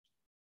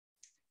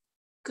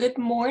Good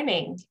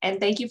morning, and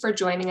thank you for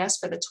joining us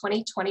for the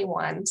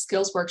 2021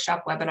 Skills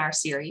Workshop webinar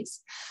series.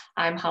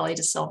 I'm Holly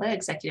Da Silva,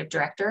 Executive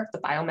Director of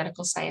the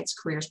Biomedical Science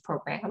Careers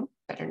Program,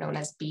 better known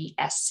as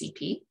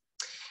BSCP.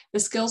 The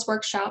Skills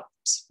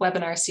Workshops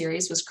webinar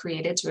series was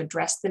created to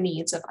address the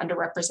needs of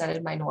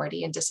underrepresented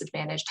minority and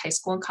disadvantaged high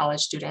school and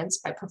college students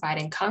by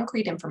providing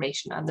concrete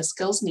information on the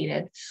skills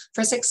needed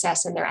for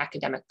success in their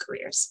academic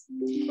careers.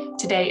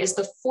 Today is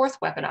the fourth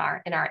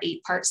webinar in our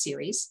 8-part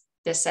series.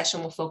 This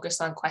session will focus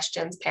on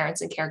questions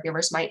parents and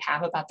caregivers might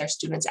have about their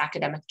students'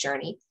 academic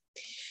journey.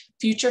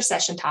 Future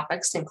session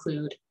topics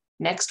include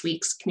next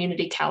week's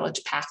Community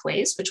College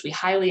Pathways, which we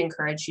highly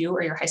encourage you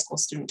or your high school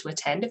student to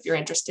attend if you're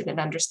interested in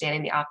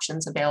understanding the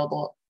options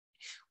available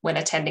when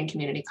attending a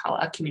community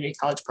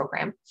college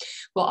program.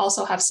 We'll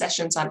also have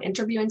sessions on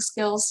interviewing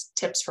skills,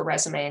 tips for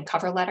resume and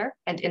cover letter,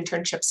 and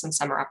internships and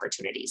summer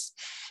opportunities.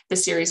 The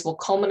series will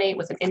culminate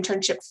with an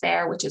internship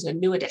fair, which is a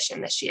new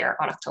addition this year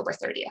on October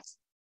 30th.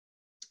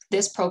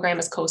 This program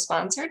is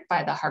co-sponsored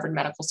by the Harvard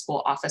Medical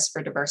School Office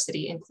for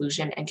Diversity,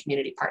 Inclusion, and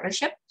Community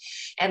Partnership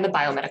and the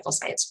Biomedical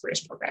Science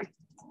Careers Program.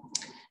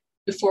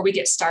 Before we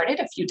get started,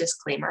 a few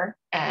disclaimer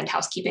and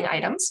housekeeping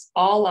items.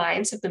 All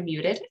lines have been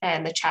muted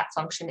and the chat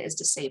function is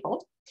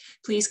disabled.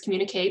 Please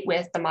communicate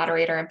with the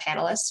moderator and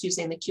panelists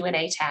using the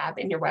Q&A tab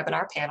in your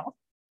webinar panel.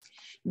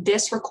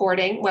 This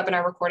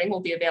webinar recording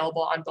will be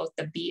available on both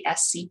the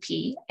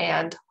BSCP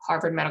and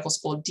Harvard Medical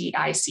School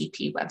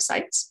DICP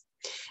websites.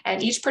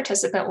 And each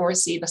participant will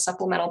receive a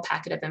supplemental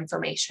packet of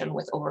information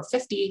with over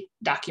 50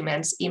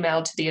 documents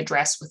emailed to the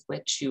address with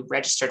which you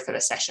registered for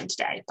the session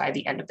today by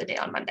the end of the day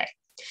on Monday.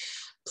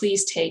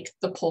 Please take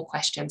the poll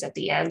questions at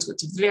the end, so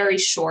it's very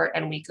short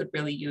and we could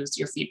really use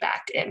your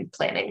feedback in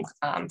planning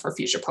for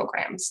future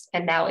programs.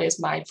 And now it is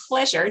my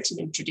pleasure to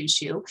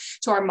introduce you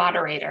to our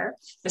moderator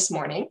this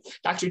morning,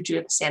 Dr.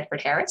 Judith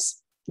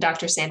Sanford-Harris.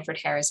 Dr.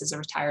 Sanford-Harris is a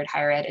retired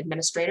higher ed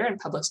administrator and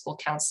public school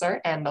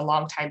counselor and a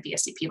longtime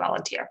BSCP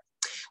volunteer.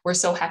 We're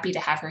so happy to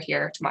have her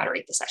here to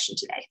moderate the session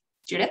today.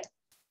 Judith?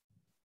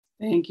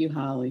 Thank you,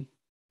 Holly.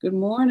 Good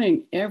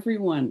morning,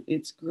 everyone.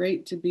 It's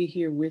great to be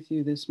here with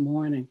you this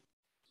morning.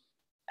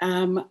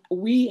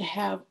 We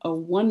have a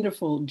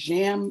wonderful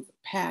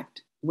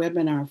jam-packed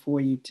webinar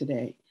for you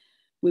today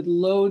with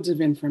loads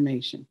of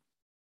information.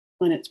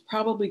 And it's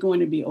probably going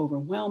to be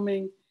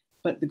overwhelming,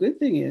 but the good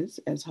thing is,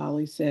 as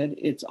Holly said,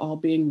 it's all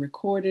being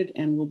recorded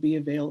and will be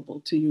available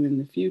to you in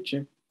the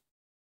future.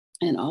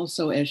 And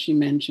also, as she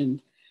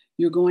mentioned,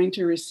 you're going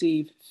to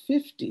receive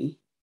 50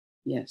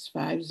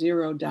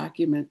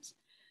 documents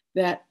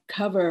that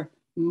cover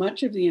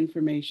much of the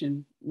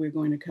information we're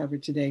going to cover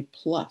today,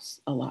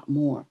 plus a lot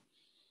more.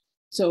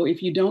 So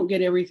if you don't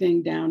get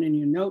everything down in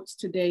your notes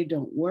today,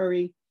 don't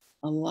worry.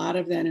 A lot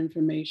of that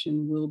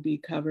information will be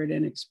covered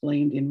and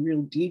explained in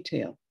real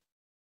detail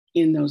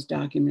in those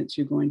documents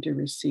you're going to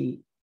receive.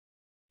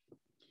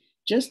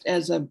 Just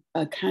as a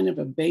kind of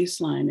a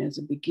baseline, as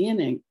a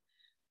beginning,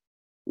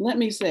 let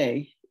me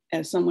say,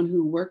 as someone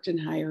who worked in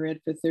higher ed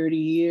for 30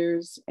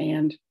 years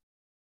and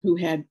who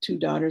had 2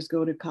 daughters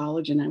go to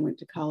college, and I went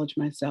to college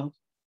myself,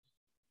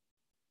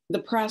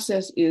 the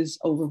process is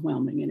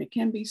overwhelming and it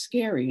can be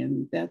scary,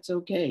 and that's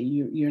okay.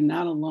 You're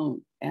not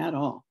alone at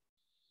all.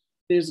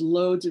 There's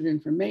loads of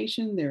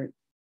information. There are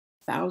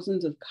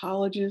thousands of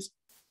colleges.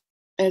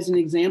 As an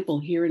example,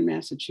 here in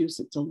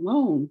Massachusetts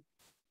alone,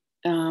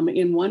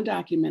 in one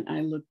document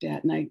I looked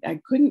at, and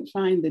I couldn't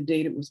find the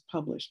date it was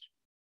published,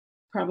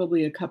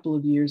 probably a couple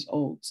of years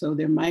old. So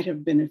there might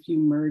have been a few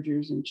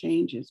mergers and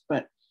changes,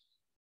 but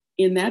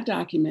in that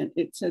document,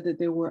 it said that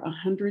there were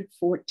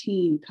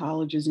 114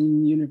 colleges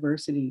and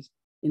universities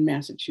in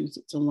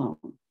Massachusetts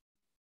alone.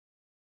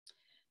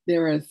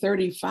 There were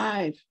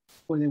 35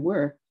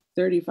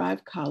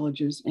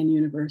 colleges and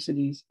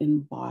universities in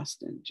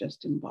Boston,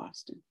 just in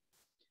Boston.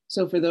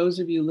 So for those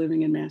of you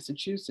living in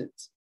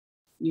Massachusetts,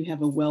 you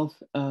have a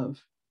wealth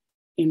of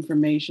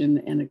information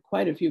and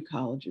quite a few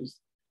colleges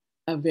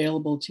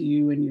available to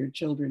you and your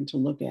children to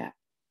look at.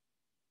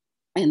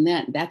 And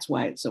that's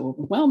why it's so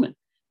overwhelming.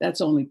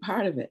 That's only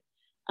part of it.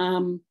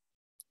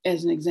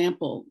 As an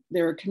example,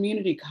 there are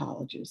community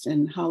colleges,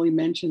 and Holly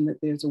mentioned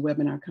that there's a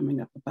webinar coming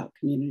up about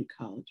community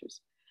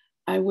colleges.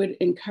 I would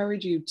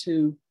encourage you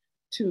to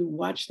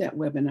watch that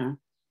webinar,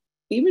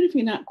 even if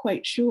you're not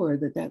quite sure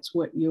that that's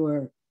what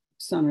your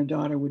son or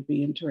daughter would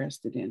be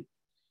interested in,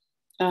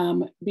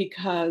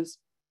 because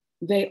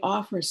they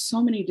offer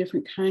so many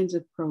different kinds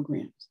of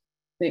programs.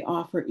 They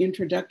offer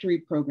introductory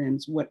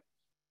programs, what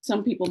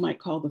some people might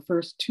call the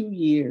first 2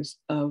 years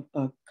of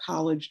a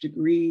college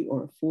degree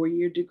or a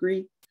 4-year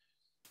degree.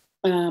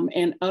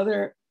 And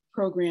other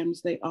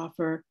programs they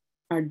offer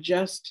are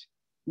just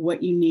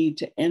what you need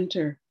to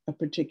enter a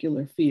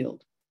particular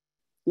field,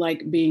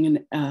 like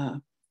being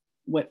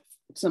what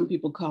some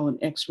people call an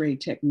X-ray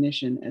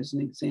technician, as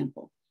an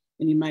example.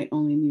 And you might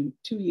only need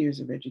 2 years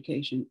of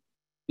education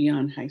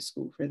beyond high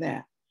school for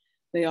that.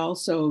 They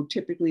also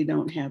typically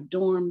don't have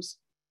dorms.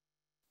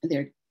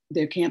 Their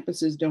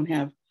campuses don't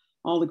have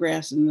all the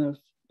grass and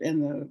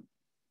the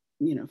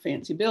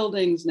fancy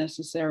buildings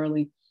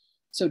necessarily.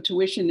 So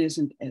tuition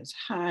isn't as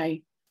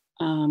high.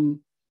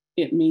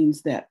 It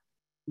means that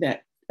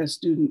a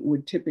student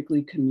would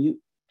typically commute,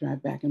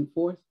 drive back and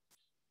forth.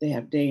 They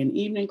have day and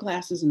evening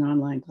classes and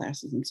online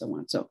classes and so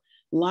on. So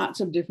lots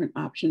of different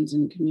options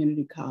in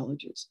community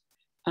colleges.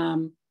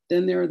 Then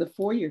there are the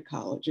four-year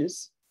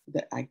colleges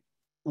that a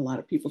lot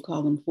of people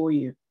call them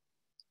four-year,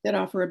 that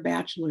offer a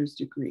bachelor's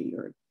degree,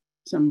 or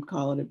some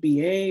call it a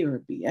BA or a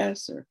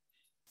BS, or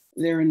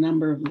there are a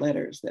number of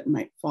letters that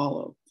might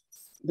follow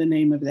the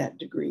name of that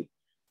degree.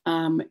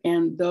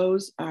 And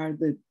those are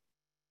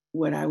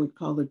what I would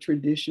call the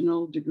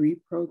traditional degree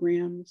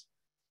programs.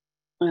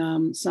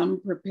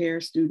 Some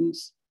prepare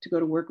students to go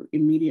to work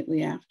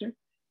immediately after.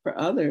 For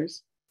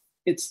others,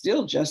 it's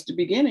still just the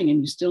beginning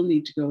and you still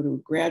need to go to a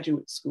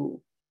graduate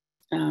school,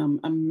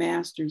 a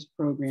master's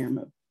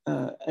program,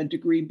 a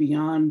degree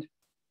beyond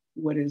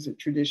what is a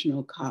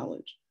traditional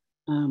college,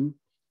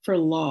 for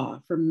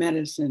law, for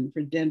medicine,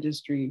 for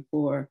dentistry,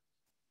 for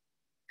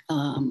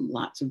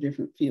lots of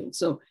different fields.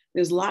 So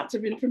there's lots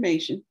of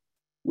information.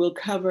 We'll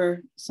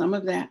cover some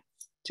of that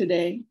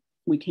today.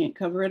 We can't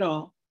cover it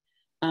all,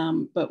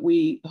 but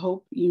we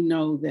hope you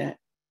know that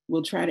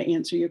we'll try to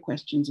answer your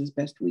questions as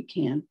best we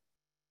can.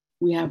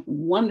 We have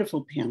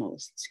wonderful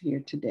panelists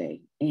here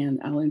today, and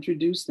I'll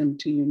introduce them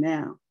to you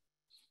now.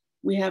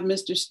 We have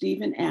Mr.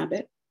 Stephen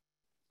Abbott,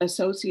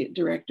 Associate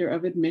Director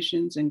of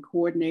Admissions and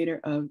Coordinator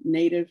of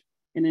Native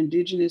and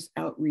Indigenous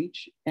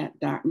Outreach at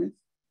Dartmouth.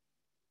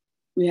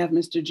 We have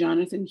Mr.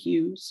 Jonathan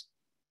Hughes,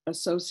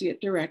 Associate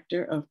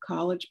Director of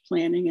College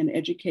Planning and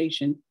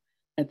Education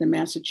at the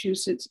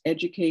Massachusetts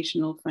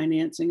Educational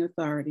Financing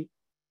Authority,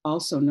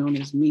 also known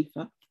as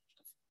MEFA.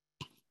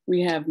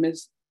 We have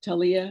Ms.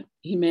 Thalia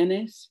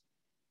Jimenez,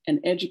 an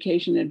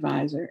Education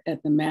Advisor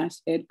at the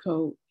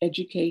MassEdCO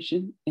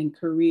Education and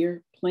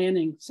Career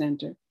Planning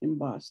Center in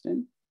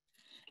Boston.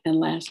 And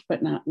last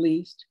but not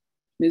least,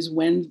 Ms.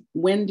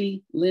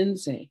 Wendy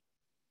Lindsay,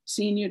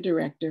 Senior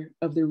Director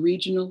of the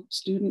Regional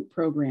Student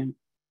Program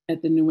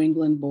at the New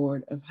England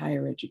Board of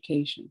Higher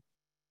Education.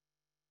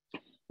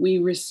 We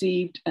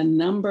received a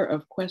number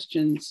of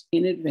questions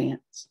in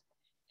advance,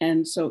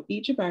 and so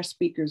each of our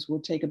speakers will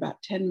take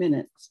about 10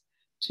 minutes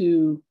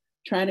to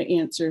try to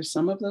answer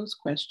some of those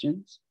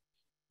questions.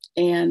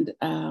 And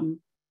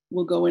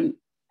we'll go in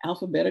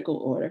alphabetical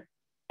order.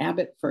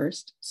 Abbott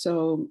first.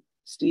 So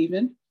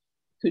Stephen,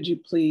 could you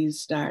please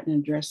start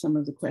and address some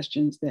of the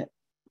questions that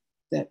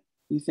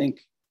you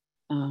think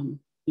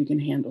you can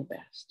handle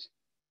best?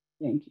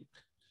 Thank you.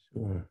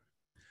 Sure.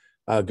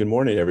 Good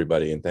morning,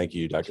 everybody, and thank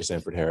you, Dr.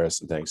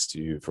 Sanford-Harris, and thanks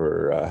to you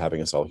for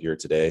having us all here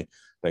today.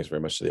 Thanks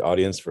very much to the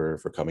audience for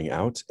coming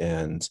out.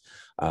 And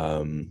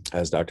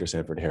as Dr.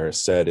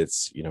 Sanford-Harris said,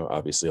 it's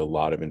obviously a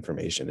lot of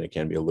information. It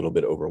can be a little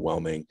bit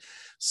overwhelming.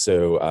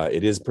 So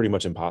it is pretty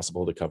much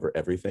impossible to cover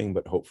everything,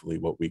 but hopefully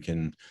what we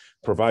can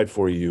provide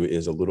for you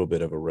is a little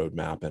bit of a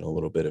roadmap and a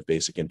little bit of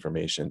basic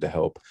information to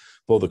help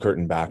pull the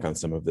curtain back on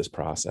some of this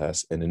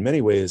process. And in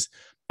many ways,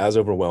 as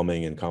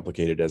overwhelming and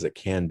complicated as it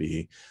can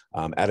be,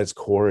 at its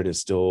core, it is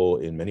still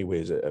in many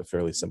ways a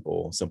fairly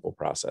simple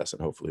process.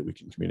 And hopefully we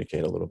can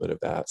communicate a little bit of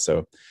that.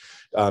 So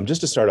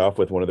just to start off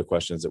with, one of the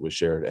questions that was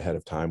shared ahead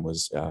of time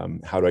was,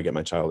 how do I get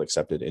my child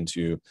accepted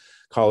into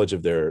college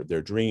of their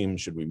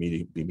dreams? Should we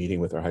be meeting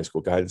with our high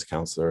school guidance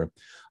counselor?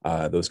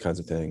 Those kinds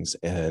of things.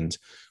 And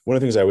one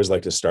of the things I always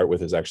like to start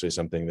with is actually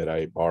something that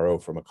I borrow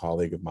from a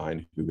colleague of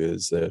mine who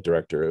is the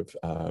director of,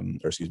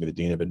 the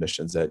dean of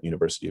admissions at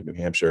University of New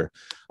Hampshire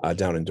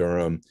down in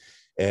Durham.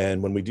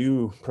 And when we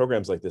do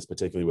programs like this,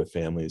 particularly with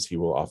families, he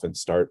will often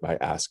start by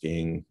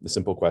asking the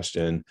simple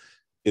question,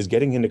 is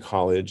getting into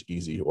college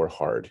easy or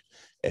hard?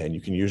 And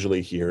you can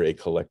usually hear a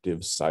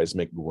collective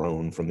seismic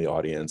groan from the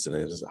audience, and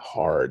it is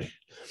hard.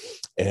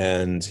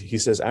 And he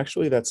says,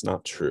 actually, that's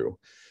not true.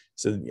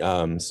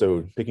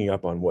 So picking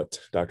up on what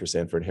Dr.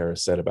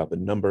 Sanford-Harris said about the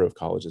number of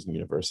colleges and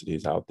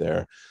universities out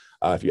there,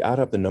 if you add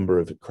up the number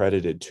of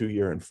accredited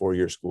 2-year and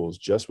 4-year schools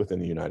just within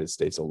the United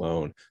States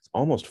alone, it's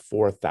almost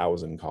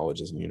 4,000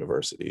 colleges and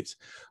universities.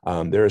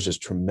 There is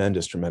just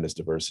tremendous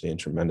diversity and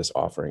tremendous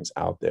offerings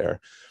out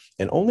there.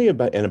 And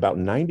about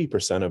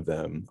 90% of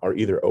them are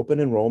either open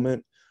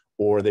enrollment,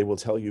 or they will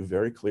tell you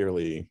very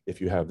clearly,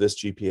 if you have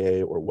this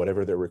GPA or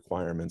whatever their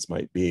requirements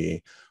might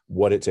be,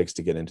 what it takes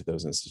to get into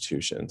those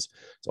institutions.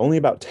 It's only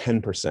about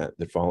 10%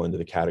 that fall into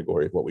the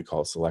category of what we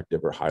call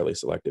selective or highly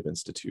selective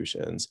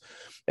institutions.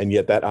 And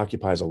yet that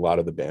occupies a lot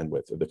of the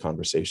bandwidth of the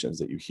conversations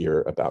that you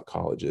hear about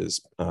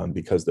colleges,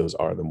 because those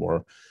are the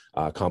more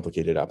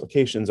complicated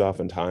applications.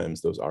 Oftentimes,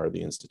 those are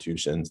the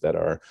institutions that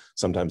are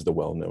sometimes the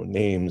well-known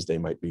names. They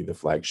might be the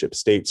flagship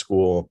state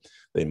school.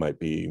 They might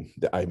be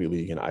the Ivy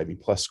League and Ivy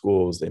Plus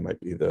schools. They might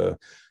be the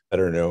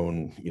better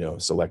known,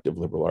 selective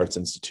liberal arts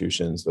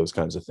institutions, those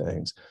kinds of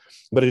things.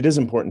 But it is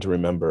important to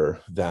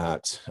remember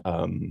that,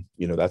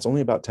 that's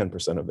only about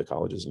 10% of the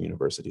colleges and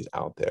universities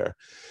out there.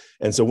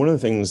 And so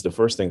the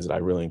first things that I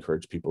really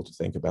encourage people to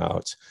think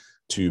about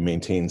to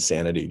maintain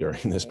sanity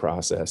during this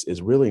process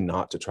is really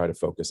not to try to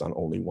focus on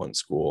only one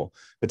school,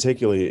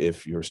 particularly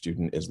if your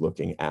student is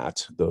looking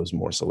at those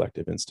more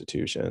selective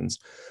institutions.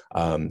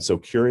 So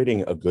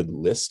curating a good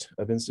list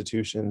of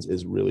institutions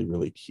is really,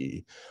 really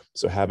key.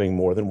 So having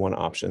more than one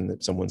option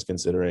that someone's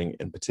considering,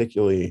 and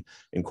particularly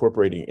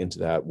incorporating into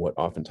that what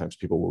oftentimes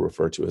people will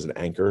refer to as an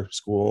anchor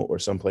school, or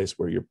someplace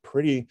where you're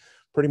pretty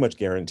much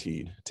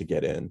guaranteed to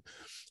get in.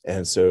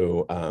 And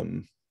so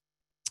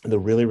the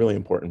really, really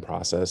important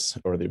process,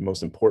 or the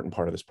most important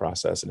part of this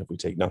process, and if we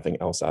take nothing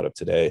else out of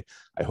today,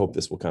 I hope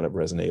this will kind of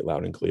resonate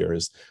loud and clear,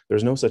 is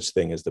there's no such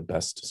thing as the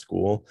best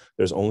school.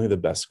 There's only the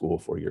best school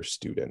for your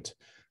student.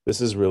 This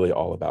is really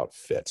all about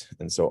fit.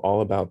 And so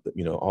all about,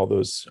 all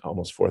those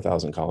almost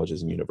 4,000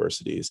 colleges and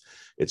universities,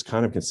 it's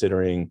kind of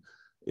considering,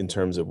 in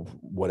terms of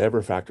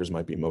whatever factors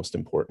might be most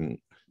important,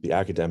 the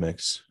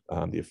academics,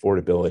 the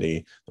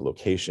affordability, the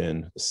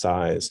location, the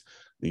size,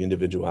 the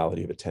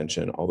individuality of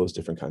attention, all those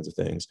different kinds of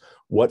things.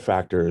 What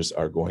factors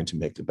are going to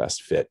make the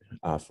best fit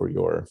for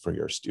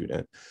your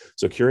student?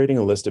 So curating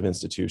a list of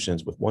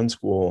institutions with one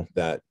school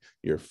that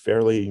you're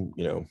fairly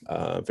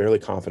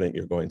confident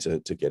you're going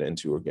to get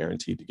into, or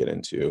guaranteed to get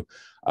into,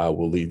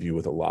 will leave you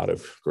with a lot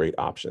of great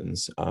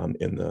options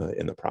in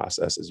the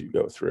process as you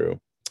go through.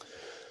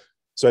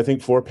 So I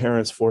think for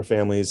parents, for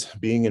families,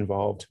 being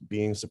involved,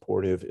 being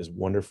supportive is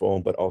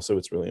wonderful, but also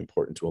it's really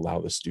important to allow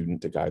the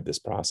student to guide this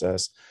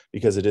process,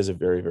 because it is a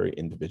very, very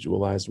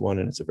individualized one,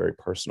 and it's a very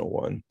personal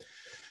one.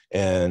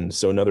 And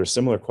so another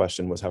similar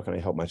question was, how can I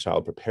help my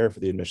child prepare for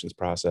the admissions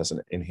process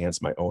and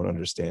enhance my own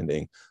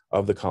understanding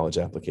of the college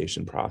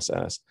application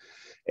process?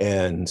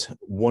 And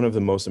one of the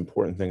most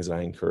important things that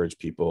I encourage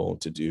people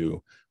to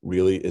do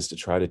really is to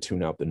try to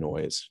tune out the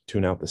noise,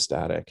 tune out the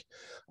static.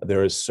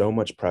 There is so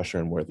much pressure,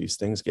 and where these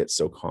things get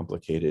so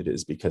complicated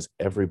is because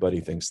everybody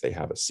thinks they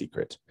have a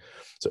secret.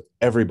 So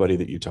everybody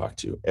that you talk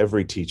to,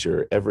 every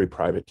teacher, every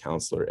private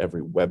counselor,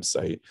 every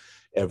website,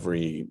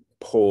 every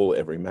poll,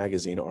 every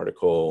magazine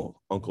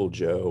article, Uncle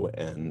Joe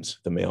and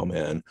the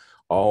mailman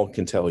all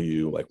can tell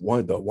you, like,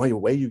 the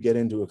way you get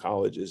into a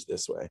college is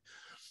this way.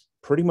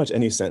 Pretty much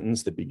any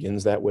sentence that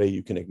begins that way,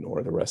 you can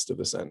ignore the rest of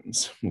the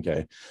sentence,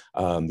 okay?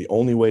 The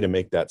only way to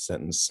make that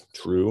sentence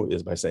true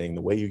is by saying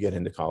the way you get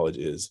into college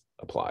is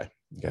apply,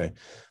 okay?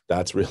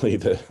 That's really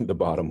the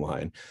bottom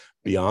line.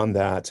 Beyond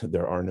that,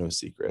 there are no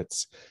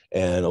secrets.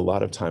 And a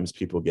lot of times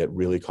people get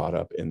really caught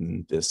up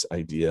in this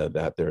idea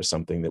that there's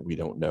something that we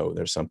don't know.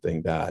 There's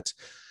something that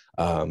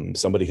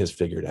somebody has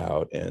figured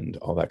out and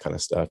all that kind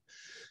of stuff.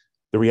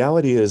 The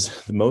reality is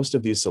most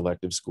of these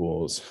selective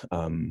schools,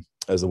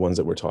 as the ones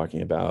that we're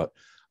talking about,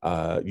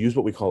 use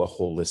what we call a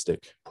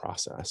holistic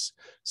process.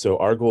 So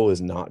our goal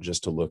is not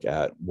just to look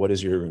at what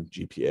is your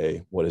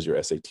GPA, what is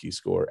your SAT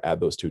score, add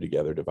those two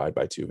together, divide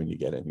by 2, and you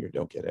get in, you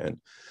don't get in.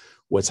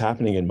 What's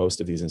happening in most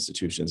of these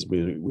institutions,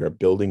 we are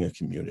building a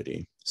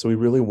community. So we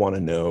really want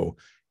to know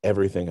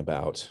everything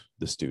about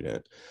the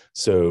student.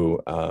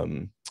 So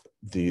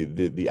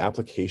the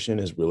application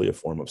is really a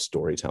form of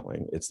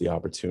storytelling. It's the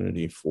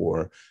opportunity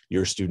for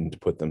your student to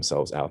put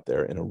themselves out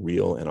there in a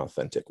real and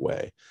authentic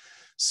way.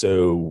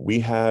 So we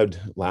had,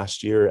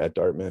 last year at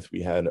Dartmouth,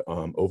 we had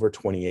over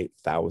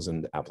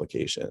 28,000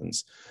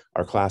 applications.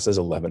 Our class is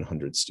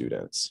 1,100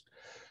 students.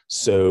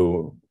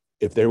 So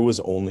if there was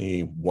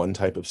only one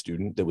type of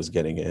student that was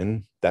getting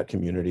in, that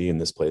community in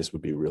this place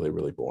would be really,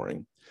 really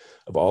boring.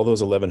 Of all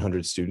those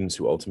 1,100 students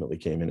who ultimately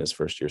came in as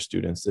first-year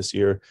students this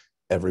year,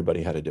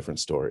 everybody had a different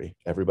story.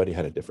 Everybody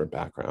had a different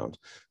background.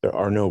 There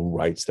are no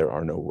rights, there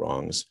are no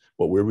wrongs.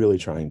 What we're really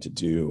trying to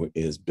do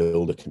is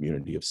build a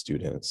community of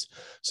students.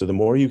 So the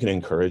more you can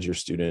encourage your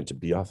student to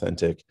be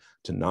authentic,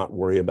 to not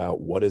worry about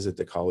what is it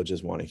that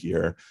colleges want to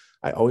hear.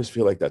 I always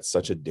feel like that's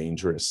such a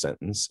dangerous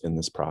sentence in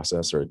this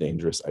process, or a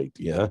dangerous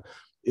idea,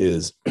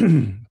 is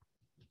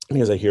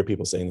because I hear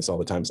people saying this all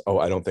the time, oh,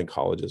 I don't think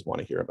colleges want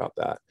to hear about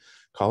that.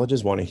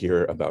 Colleges want to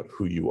hear about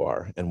who you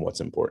are and what's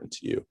important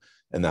to you.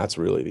 And that's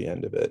really the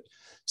end of it.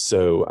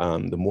 So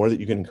the more that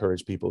you can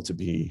encourage people to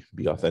be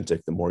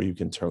authentic, the more you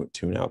can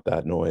tune out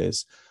that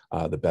noise,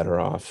 the better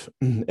off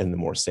and the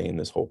more sane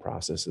this whole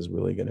process is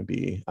really going to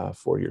be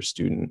for your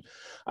student.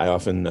 I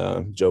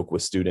often joke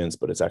with students,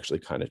 but it's actually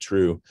kind of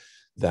true,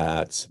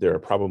 that there are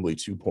probably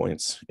 2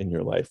 points in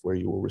your life where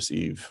you will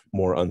receive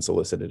more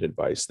unsolicited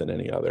advice than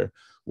any other.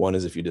 One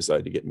is if you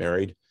decide to get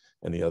married,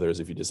 and the other is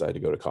if you decide to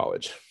go to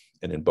college.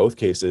 And in both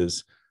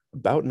cases,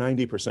 about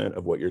 90%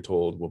 of what you're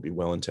told will be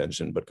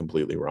well-intentioned, but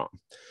completely wrong.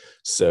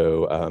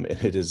 So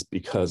it is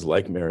because,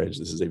 like marriage,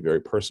 this is a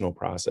very personal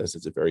process.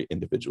 It's a very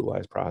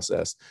individualized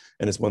process,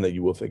 and it's one that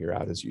you will figure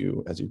out as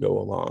you go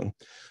along.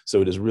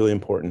 So it is really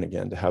important,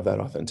 again, to have that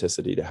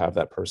authenticity, to have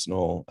that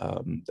personal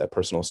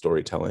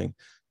storytelling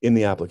in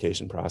the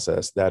application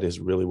process. That is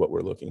really what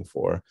we're looking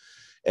for.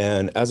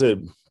 And as a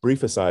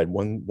brief aside,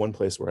 one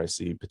place where I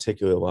see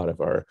particularly a lot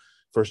of our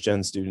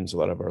first-gen students, a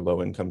lot of our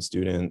low-income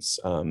students,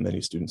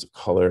 many students of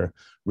color,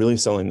 really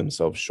selling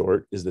themselves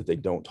short is that they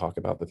don't talk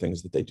about the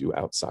things that they do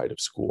outside of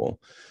school.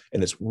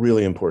 And it's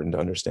really important to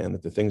understand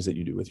that the things that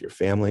you do with your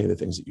family, the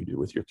things that you do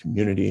with your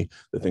community,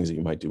 the things that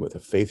you might do with a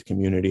faith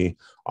community,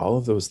 all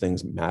of those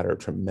things matter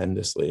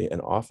tremendously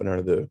and often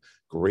are the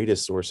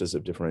greatest sources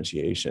of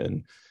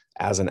differentiation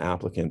as an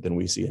applicant than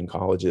we see in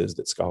colleges,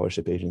 that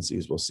scholarship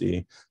agencies will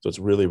see. So it's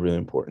really, really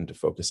important to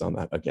focus on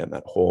that, again,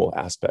 that whole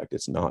aspect.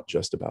 It's not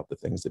just about the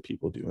things that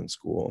people do in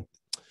school.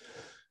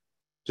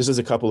 Just as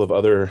a couple of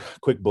other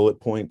quick bullet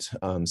point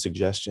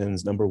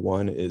suggestions, number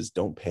one is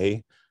don't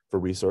pay for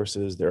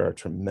resources. There are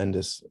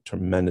tremendous,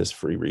 tremendous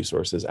free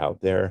resources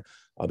out there.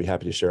 I'll be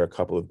happy to share a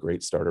couple of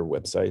great starter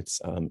websites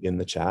in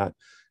the chat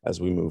as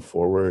we move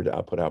forward,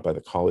 put out by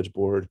the College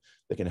Board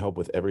that can help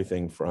with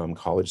everything from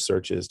college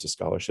searches to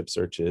scholarship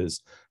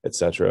searches, et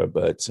cetera.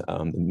 But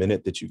the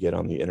minute that you get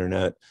on the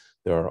internet,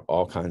 there are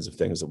all kinds of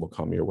things that will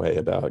come your way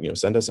about,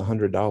 send us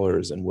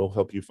 $100 and we'll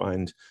help you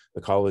find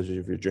the college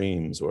of your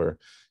dreams, or,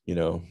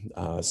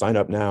 sign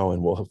up now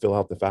and we'll fill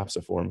out the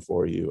FAFSA form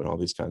for you, and all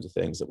these kinds of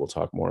things that we'll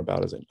talk more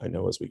about as I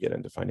know as we get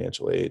into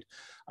financial aid.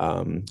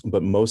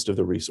 But most of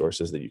the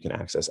resources that you can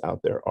access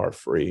out there are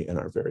free and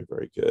are very,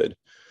 very good.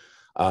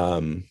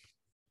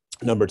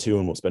 Number two,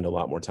 and we'll spend a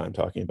lot more time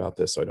talking about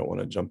this, so I don't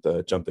want to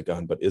jump the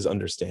gun, but is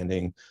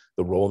understanding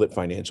the role that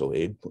financial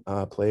aid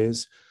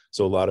plays.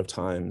 So a lot of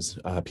times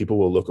people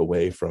will look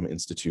away from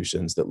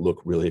institutions that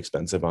look really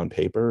expensive on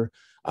paper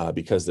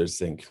because there's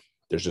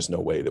just no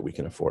way that we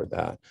can afford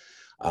that.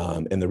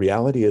 And the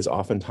reality is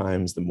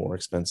oftentimes the more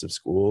expensive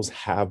schools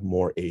have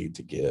more aid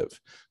to give.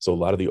 So a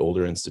lot of the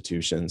older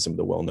institutions, some of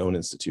the well-known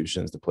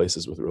institutions, the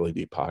places with really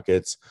deep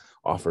pockets,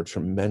 offer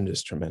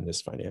tremendous,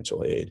 tremendous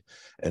financial aid.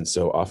 And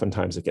so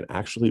oftentimes it can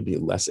actually be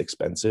less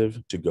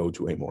expensive to go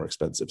to a more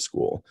expensive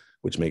school,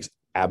 which makes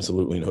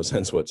absolutely no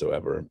sense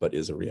whatsoever, but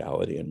is a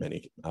reality in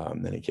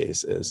many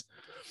cases.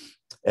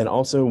 And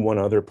also one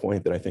other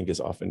point that I think is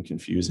often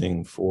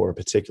confusing for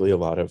particularly a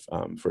lot of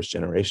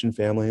first-generation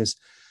families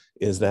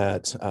is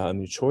that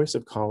your choice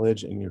of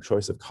college and your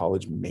choice of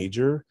college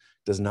major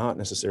does not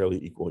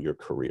necessarily equal your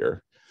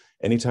career.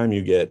 Anytime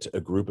you get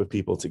a group of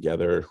people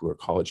together who are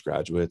college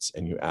graduates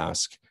and you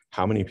ask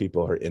how many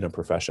people are in a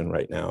profession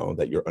right now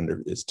that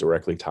is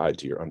directly tied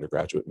to your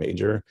undergraduate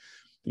major,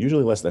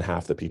 usually less than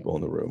half the people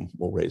in the room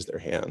will raise their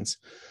hands.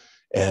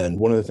 And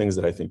one of the things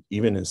that I think,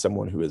 even as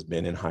someone who has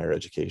been in higher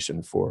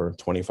education for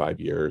 25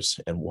 years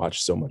and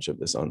watched so much of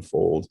this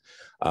unfold,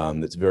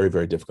 that's very,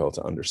 very difficult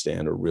to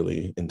understand or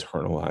really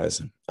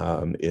internalize,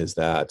 is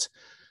that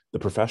the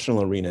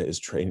professional arena is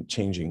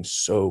changing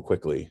so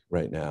quickly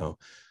right now.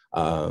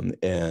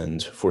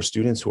 And for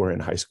students who are in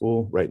high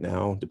school right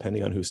now,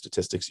 depending on whose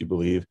statistics you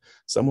believe,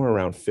 somewhere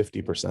around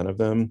 50% of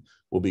them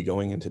will be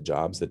going into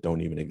jobs that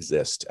don't even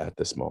exist at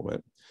this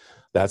moment.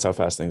 That's how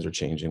fast things are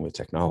changing with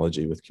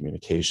technology, with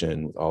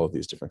communication, with all of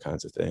these different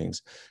kinds of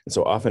things. And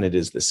so often it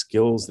is the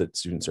skills that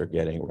students are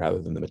getting rather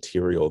than the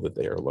material that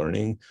they are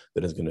learning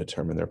that is going to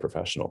determine their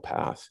professional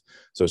path.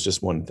 So it's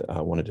just one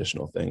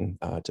additional thing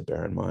to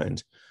bear in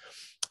mind.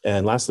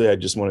 And lastly, I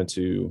just wanted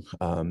to,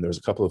 there was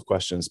a couple of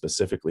questions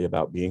specifically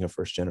about being a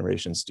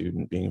first-generation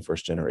student, being a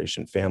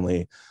first-generation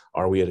family.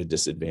 Are we at a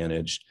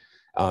disadvantage?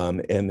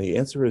 And the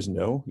answer is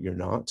no, you're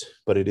not,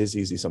 but it is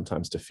easy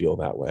sometimes to feel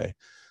that way.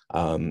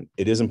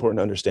 It is important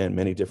to understand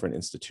many different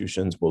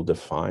institutions will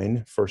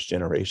define first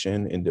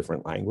generation in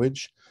different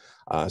language.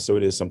 So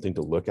it is something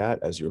to look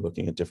at as you're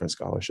looking at different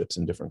scholarships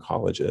in different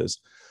colleges.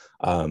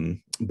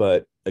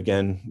 But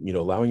again,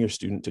 allowing your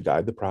student to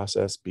guide the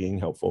process, being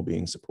helpful,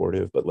 being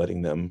supportive, but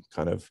letting them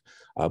kind of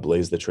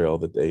blaze the trail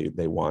that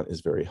they want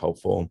is very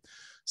helpful.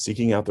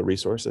 Seeking out the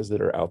resources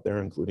that are out there,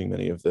 including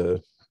many of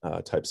the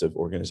types of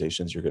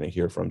organizations you're going to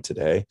hear from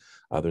today.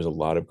 There's a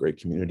lot of great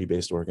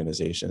community-based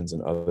organizations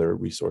and other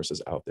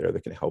resources out there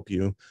that can help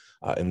you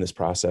in this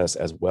process,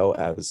 as well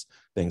as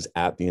things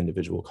at the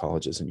individual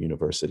colleges and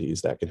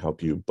universities that can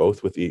help you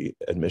both with the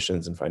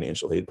admissions and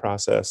financial aid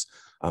process,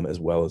 as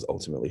well as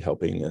ultimately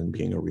helping and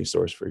being a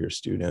resource for your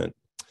student.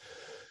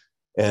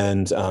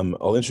 And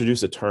I'll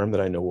introduce a term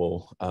that I know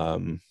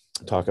will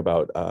talk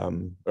about,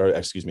 or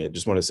excuse me, I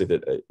just want to say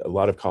that a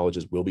lot of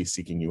colleges will be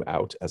seeking you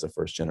out as a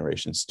first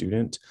generation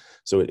student.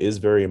 So it is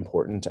very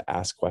important to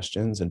ask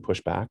questions and push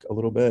back a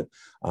little bit,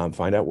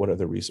 find out what are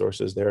the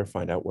resources there,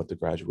 find out what the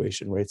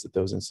graduation rates at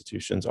those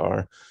institutions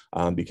are,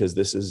 because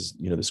this is,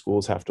 the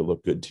schools have to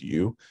look good to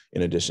you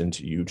in addition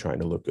to you trying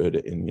to look good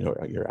in,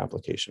 your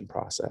application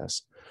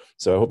process.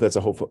 So I hope that's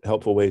a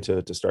helpful way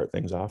to start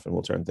things off, and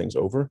we'll turn things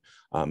over.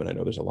 And I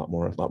know there's a lot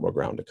more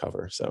ground to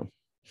cover, so.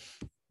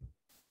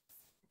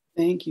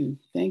 Thank you.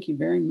 Thank you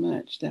very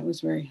much. That was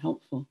very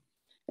helpful.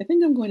 I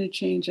think I'm going to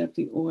change up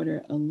the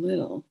order a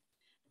little.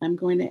 I'm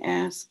going to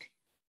ask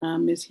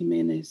Ms.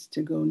 Jimenez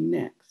to go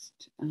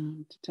next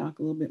to talk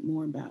a little bit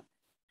more about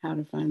how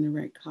to find the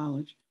right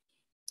college.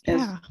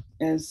 As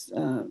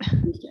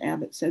Mr.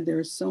 Abbott said, there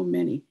are so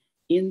many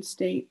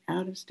in-state,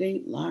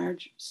 out-of-state,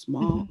 large,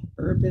 small,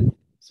 urban,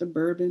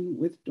 suburban,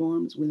 with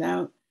dorms,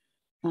 without.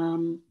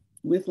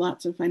 with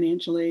lots of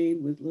financial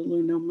aid, with little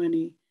or no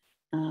money,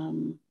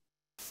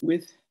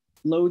 with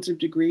loads of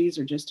degrees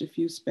or just a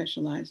few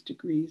specialized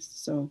degrees.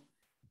 So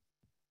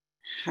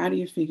how do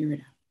you figure it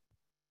out?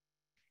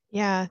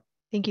 Yeah,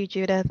 thank you,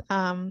 Judith.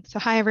 So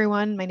hi,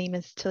 everyone. My name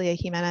is Thalia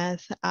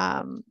Jimenez.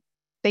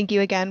 Thank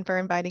you again for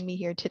inviting me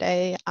here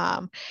today.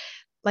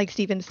 Like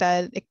Stephen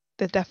said, it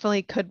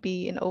definitely could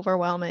be an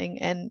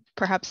overwhelming and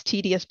perhaps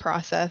tedious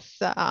process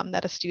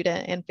that a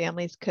student and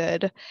families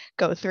could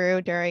go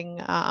through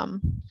during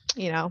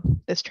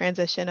this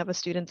transition of a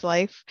student's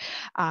life.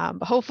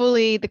 But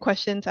hopefully the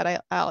questions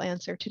that I'll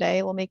answer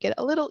today will make it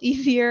a little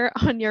easier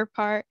on your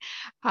part.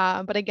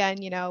 But again,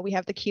 we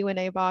have the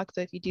Q&A box,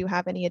 so if you do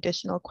have any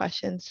additional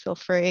questions, feel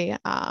free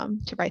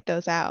to write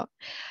those out.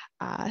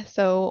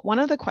 So one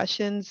of the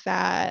questions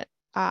that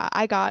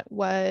I got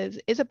was,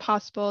 is it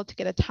possible to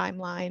get a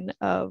timeline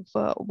of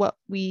what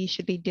we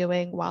should be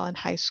doing while in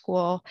high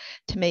school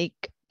to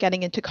make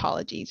getting into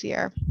college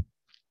easier?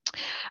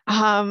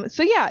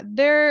 So yeah,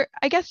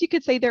 I guess you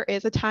could say there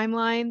is a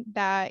timeline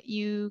that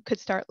you could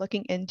start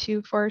looking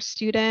into for a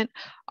student.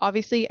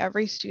 Obviously,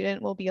 every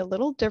student will be a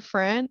little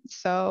different.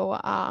 So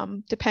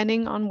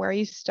depending on where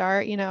you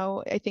start,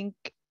 I think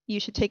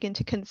you should take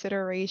into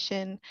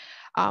consideration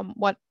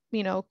what,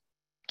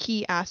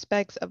 key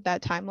aspects of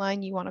that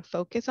timeline you want to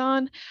focus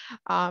on,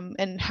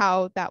 and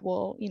how that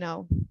will,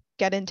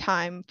 get in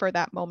time for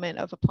that moment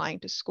of applying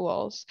to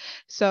schools.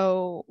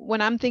 So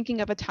when I'm thinking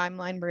of a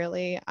timeline,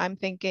 really, I'm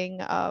thinking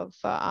of,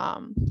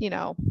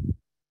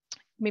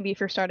 maybe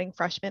if you're starting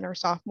freshman or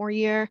sophomore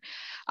year,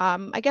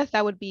 I guess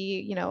that would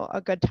be,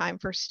 a good time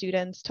for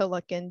students to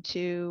look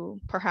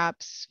into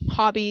perhaps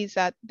hobbies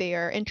that they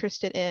are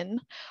interested in,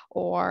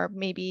 or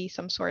maybe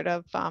some sort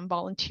of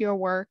volunteer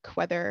work,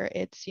 whether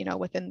it's,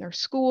 within their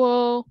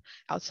school,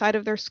 outside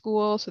of their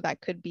school. So that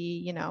could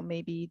be,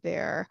 maybe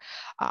their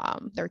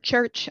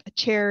church, a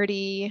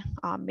charity,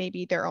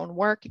 maybe their own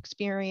work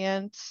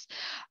experience.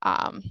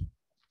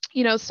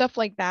 Stuff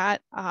like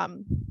that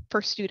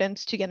for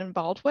students to get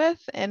involved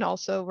with, and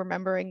also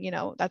remembering,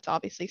 that's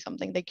obviously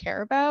something they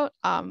care about,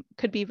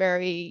 could be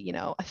very,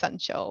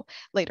 essential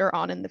later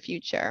on in the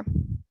future.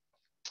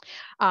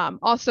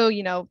 Also,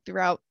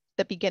 throughout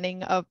the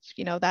beginning of,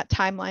 that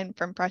timeline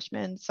from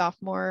freshman,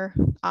 sophomore,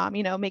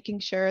 making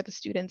sure the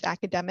students'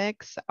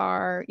 academics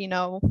are,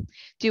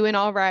 doing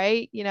all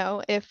right.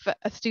 If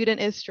a student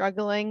is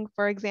struggling,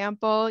 for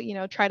example,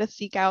 try to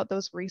seek out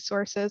those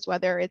resources,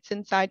 whether it's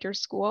inside your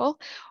school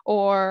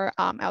or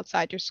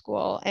outside your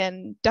school.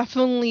 And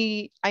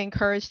definitely, I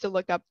encourage to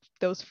look up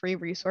those free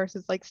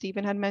resources like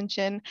Stephen had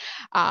mentioned.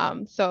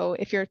 So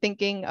if you're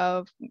thinking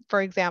of,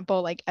 for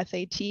example, like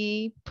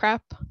SAT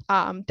prep,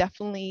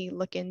 definitely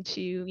look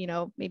into,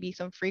 maybe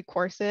some free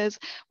courses.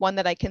 One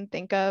that I can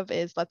think of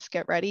is Let's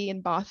Get Ready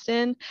in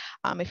Boston.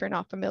 If you're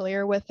not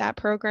familiar with that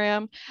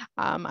program,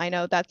 I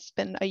know that's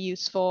been a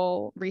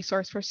useful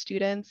resource for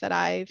students that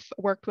I've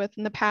worked with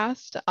in the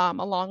past,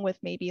 along with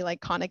maybe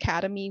like Khan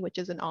Academy, which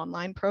is an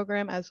online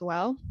program as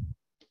well.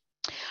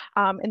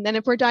 And then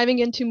if we're diving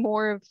into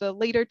more of the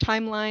later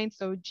timeline,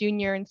 so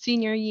junior and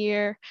senior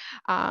year,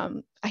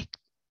 I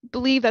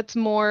believe that's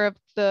more of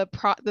the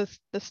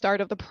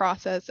start of the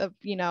process of,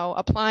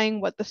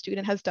 applying what the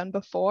student has done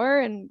before,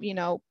 and,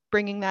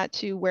 bringing that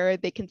to where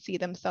they can see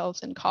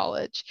themselves in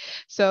college.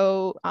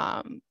 So,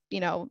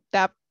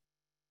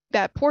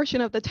 that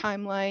portion of the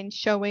timeline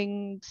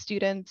showing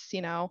students,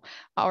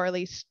 or at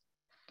least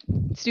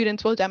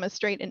students will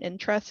demonstrate an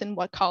interest in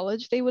what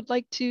college they would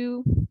like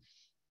to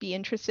be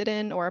interested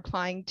in or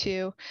applying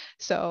to.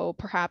 So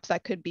perhaps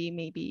that could be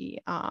maybe,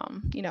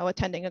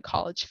 attending a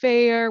college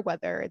fair,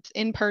 whether it's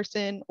in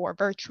person or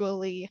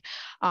virtually,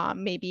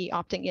 maybe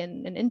opting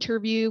in an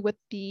interview with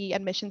the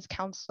admissions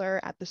counselor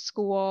at the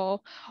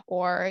school,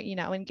 or,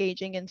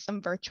 engaging in some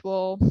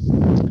virtual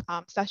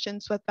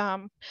sessions with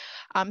them,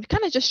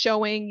 kind of just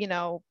showing,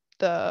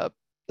 the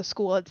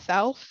school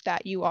itself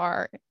that you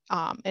are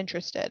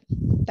interested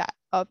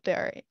of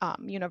their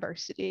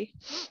university.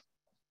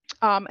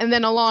 And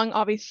then along,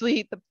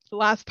 obviously, the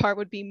last part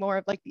would be more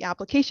of like the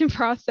application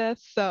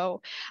process.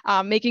 So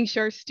making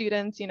sure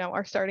students,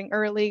 are starting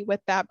early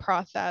with that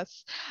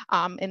process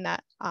in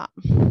that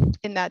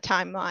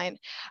timeline.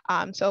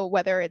 So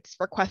whether it's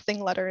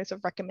requesting letters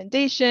of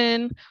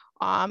recommendation,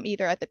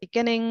 either at the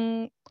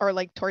beginning or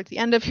like towards the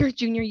end of your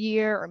junior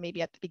year, or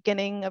maybe at the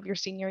beginning of your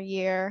senior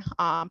year,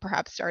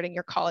 perhaps starting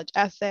your college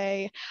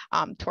essay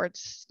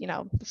towards,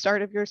 the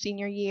start of your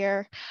senior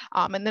year.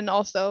 And then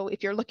also,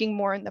 if you're looking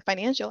more in the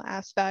financial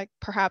aspect,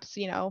 perhaps,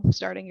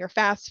 starting your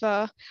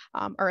FAFSA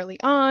early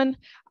on.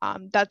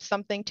 That's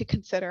something to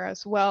consider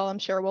as well. I'm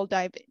sure we'll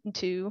dive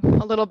into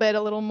a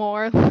little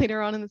more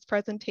later on in this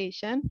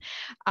presentation.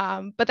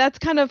 But that's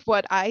kind of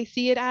what I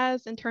see it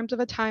as in terms of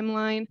a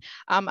timeline.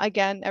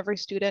 Again, every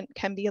student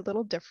can be a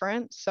little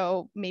different.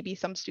 So maybe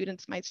some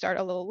students might start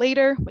a little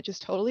later, which is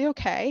totally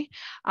okay.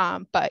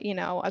 But,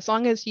 as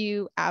long as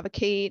you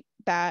advocate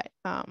that,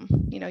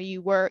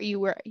 you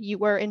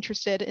were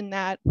interested in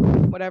that,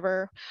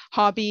 whatever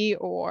hobby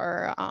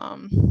or,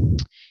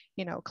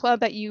 club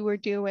that you were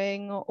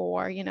doing,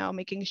 or,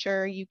 making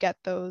sure you get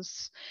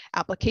those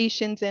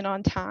applications in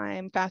on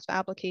time, FAFSA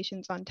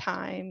applications on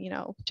time,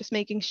 just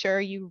making sure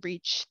you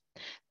reach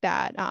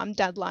that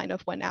deadline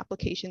of when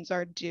applications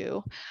are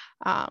due.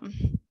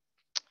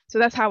 So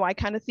that's how I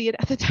kind of see it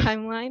as a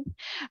timeline.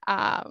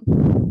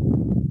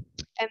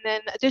 And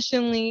then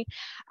additionally,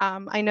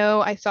 I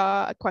know I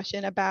saw a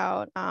question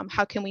about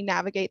how can we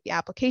navigate the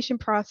application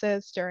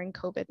process during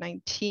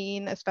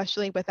COVID-19,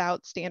 especially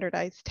without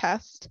standardized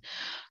tests.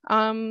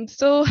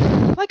 So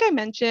like I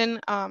mentioned,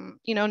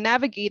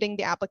 navigating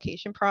the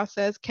application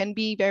process can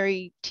be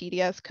very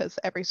tedious because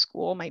every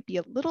school might be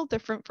a little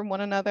different from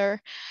one another.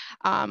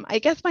 I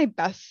guess my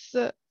best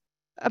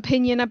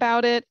opinion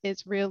about it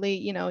is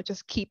really,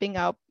 just keeping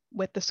up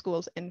with the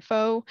school's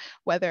info,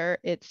 whether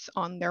it's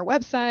on their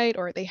website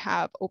or they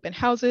have open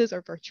houses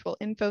or virtual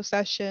info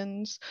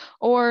sessions,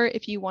 or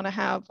if you want to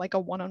have like a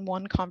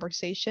one-on-one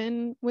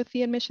conversation with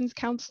the admissions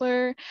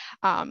counselor,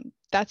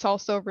 that's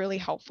also really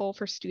helpful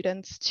for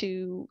students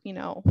to,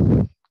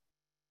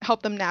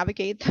 help them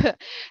navigate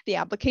the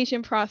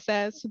application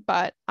process.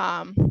 But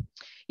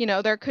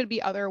there could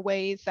be other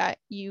ways that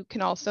you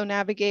can also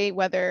navigate,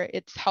 whether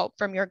it's help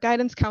from your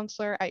guidance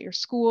counselor at your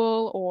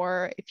school,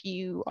 or if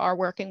you are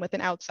working with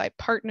an outside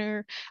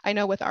partner. I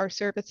know with our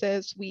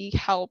services, we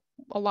help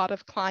a lot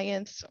of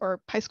clients or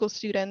high school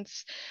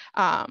students,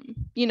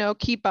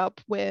 keep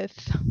up with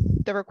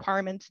the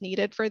requirements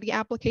needed for the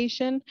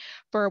application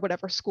for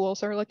whatever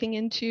schools are looking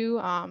into.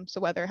 So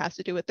whether it has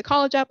to do with the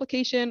college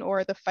application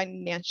or the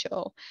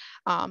financial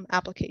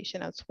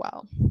application as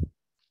well.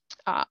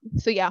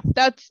 So yeah,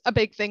 that's a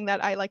big thing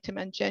that I like to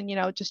mention,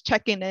 just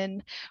checking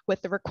in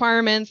with the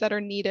requirements that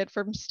are needed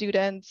from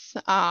students,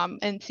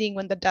 and seeing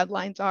when the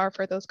deadlines are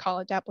for those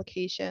college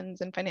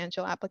applications and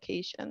financial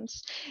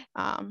applications.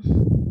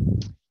 And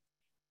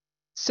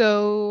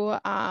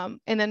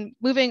then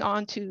moving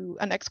on to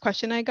a next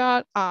question I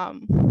got,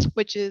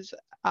 which is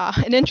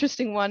an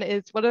interesting one,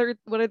 is what are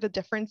the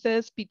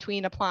differences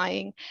between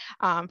applying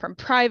from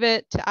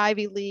private to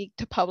Ivy League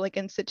to public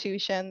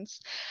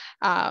institutions?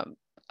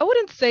 I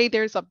wouldn't say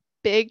there's a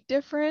big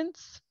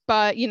difference,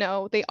 but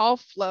they all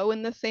flow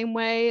in the same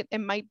way. It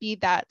might be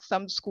that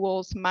some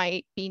schools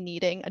might be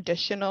needing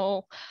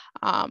additional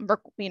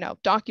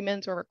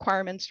documents or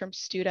requirements from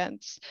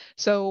students.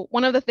 So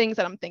one of the things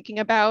that I'm thinking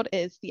about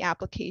is the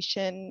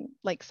application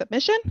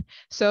submission.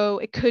 So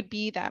it could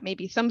be that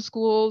maybe some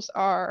schools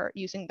are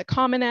using the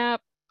Common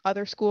App,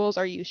 other schools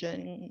are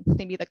using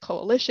maybe the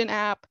Coalition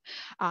app.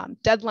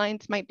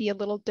 Deadlines might be a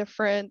little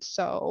different.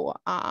 So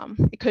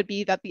it could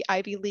be that the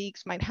Ivy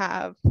Leagues might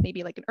have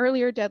maybe an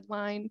earlier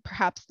deadline,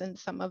 perhaps than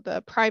some of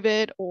the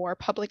private or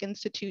public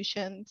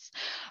institutions.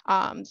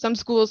 Some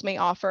schools may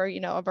offer,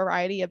 a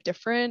variety of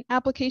different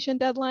application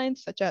deadlines,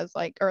 such as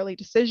early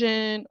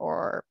decision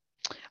or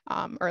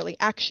early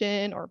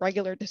action or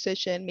regular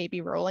decision,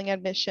 maybe rolling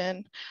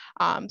admission.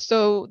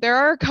 So there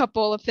are a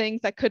couple of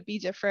things that could be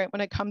different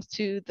when it comes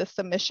to the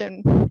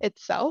submission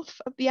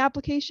itself of the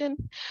application.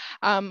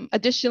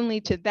 Additionally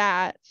to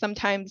that,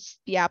 sometimes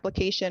the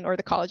application or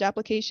the college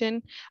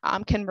application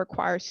can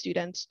require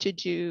students to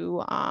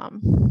do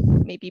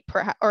maybe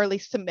or at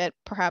least submit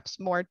perhaps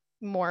more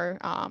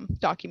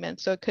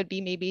documents. So it could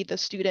be maybe the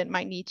student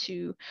might need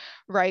to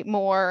write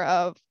more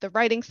of the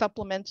writing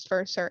supplements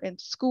for a certain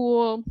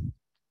school.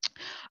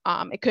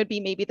 It could be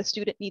maybe the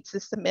student needs to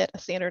submit a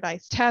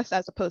standardized test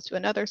as opposed to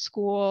another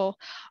school,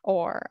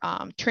 or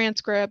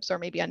transcripts, or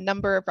maybe a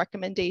number of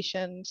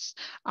recommendations.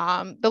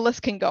 The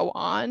list can go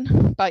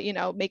on, but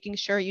making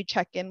sure you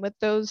check in with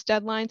those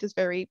deadlines is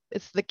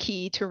the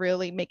key to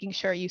really making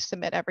sure you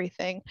submit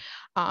everything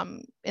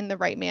in the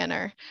right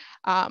manner.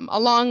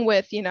 Along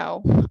with,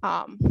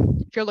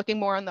 if you're looking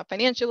more on the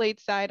financial aid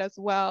side as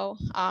well,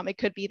 it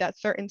could be that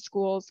certain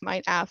schools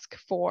might ask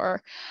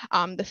for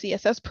the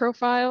CSS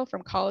profile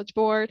from College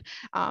Board.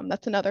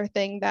 That's another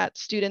thing that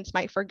students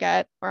might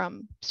forget,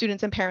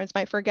 students and parents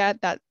might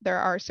forget, that there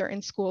are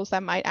certain schools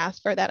that might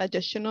ask for that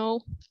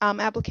additional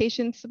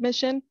application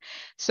submission.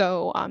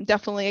 So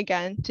definitely,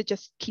 again, to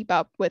just keep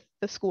up with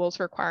the school's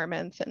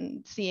requirements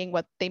and seeing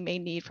what they may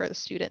need for the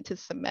student to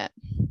submit.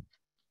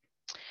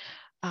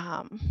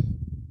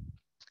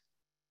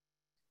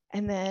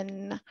 And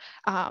then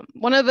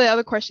one of the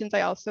other questions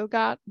I also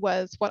got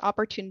was what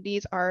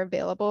opportunities are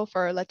available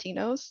for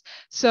Latinos.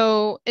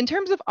 So in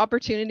terms of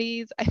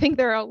opportunities, I think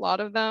there are a lot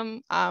of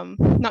them.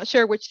 Not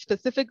sure which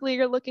specifically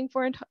you're looking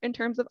for in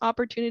terms of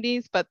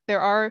opportunities, but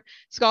there are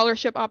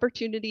scholarship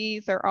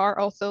opportunities. There are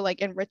also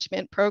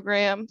enrichment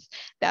programs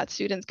that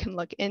students can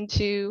look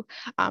into.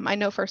 I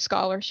know for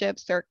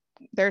scholarships,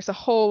 there's a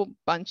whole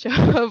bunch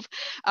of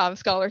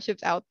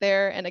scholarships out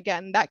there. And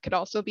again, that could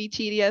also be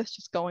tedious,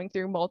 just going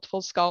through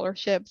multiple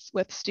scholarships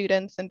with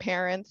students and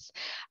parents.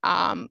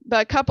 But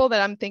a couple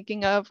that I'm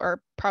thinking of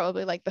are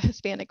probably the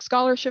Hispanic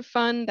Scholarship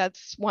Fund.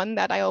 That's one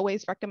that I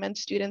always recommend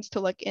students to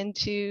look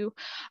into.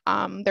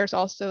 There's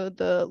also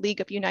the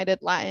League of United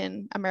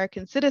Latin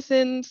American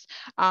Citizens.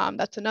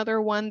 That's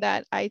another one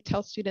that I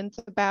tell students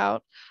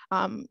about.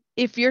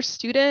 If your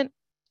student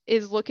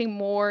is looking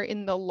more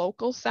in the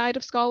local side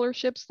of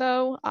scholarships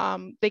though.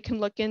 They can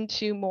look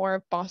into more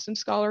of Boston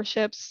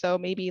scholarships. So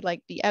maybe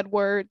like the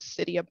Edwards,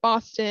 City of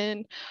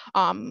Boston,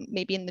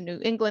 maybe in the New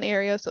England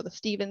area. So the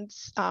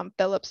Stevens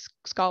Phillips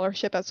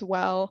Scholarship as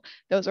well.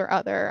 Those are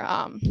other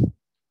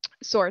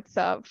sorts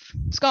of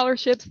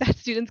scholarships that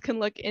students can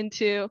look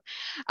into.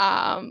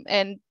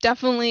 And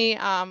definitely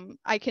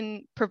I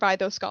can provide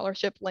those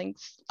scholarship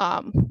links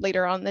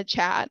later on in the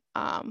chat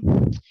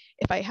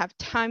if I have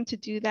time to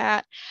do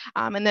that.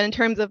 And then in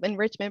terms of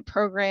enrichment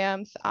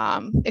programs,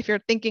 if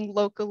you're thinking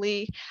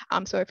locally,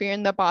 so if you're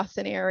in the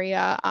Boston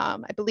area,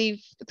 I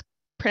believe it's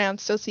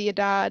pronounced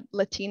Sociedad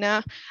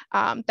Latina.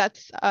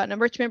 That's an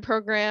enrichment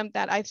program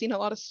that I've seen a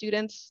lot of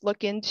students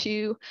look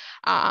into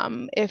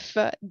if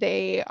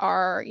they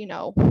are,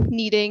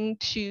 needing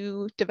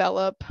to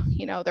develop,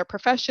 their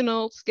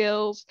professional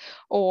skills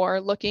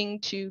or looking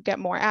to get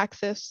more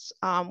access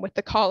with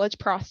the college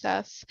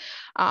process.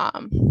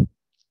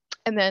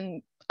 And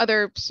then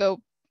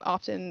so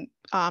often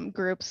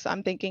groups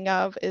I'm thinking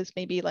of is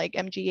maybe like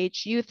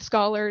MGH Youth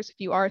Scholars, if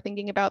you are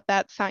thinking about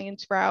that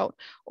science route,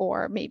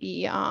 or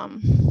maybe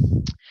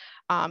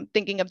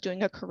thinking of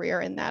doing a career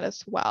in that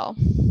as well.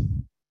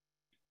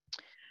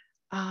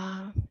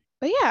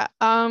 But yeah,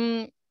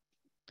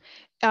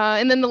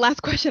 and then the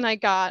last question I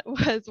got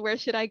was, where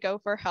should I go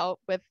for help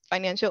with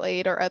financial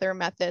aid or other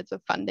methods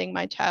of funding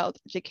my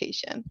child's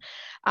education?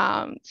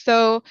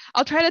 So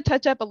I'll try to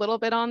touch up a little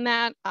bit on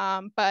that.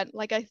 But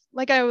like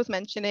I was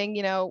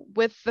mentioning,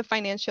 with the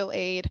financial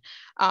aid,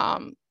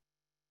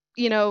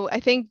 I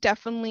think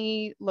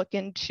definitely look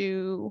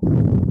into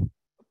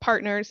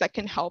partners that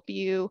can help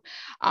you,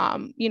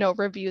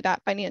 review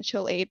that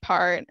financial aid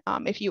part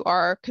if you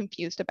are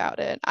confused about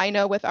it. I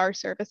know with our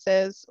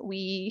services,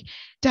 we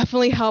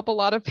definitely help a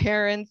lot of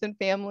parents and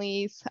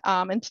families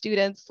and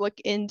students look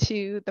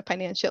into the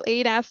financial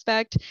aid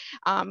aspect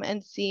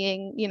and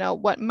seeing,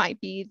 what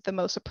might be the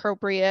most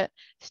appropriate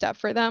step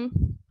for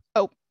them.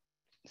 Oh,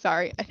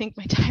 sorry, I think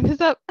my time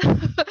is up.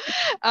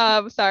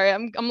 Sorry,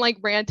 I'm like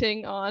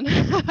ranting on.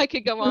 I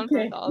could go on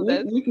for all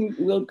this.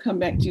 We'll come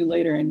back to you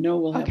later. I know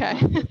we'll have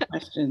lots of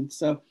questions.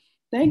 So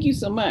thank you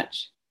so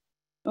much.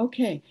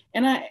 Okay,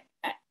 and I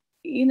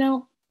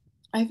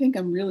think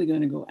I'm really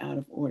going to go out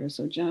of order.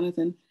 So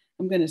Jonathan,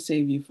 I'm going to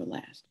save you for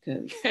last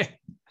because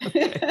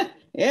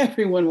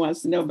everyone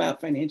wants to know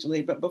about financial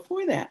aid. But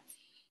before that,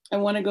 I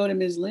want to go to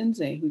Ms.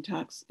 Lindsay,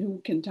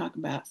 who can talk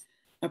about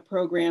a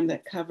program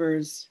that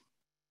covers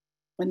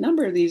a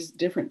number of these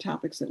different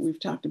topics that we've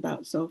talked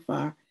about so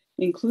far,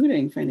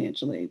 including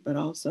financial aid, but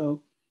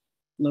also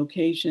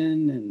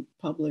location and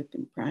public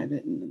and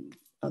private and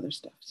other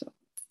stuff. So,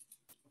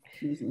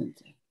 Ms.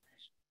 Lindsay.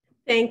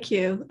 Thank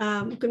you.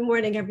 Good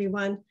morning,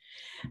 everyone.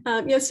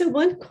 So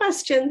one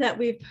question that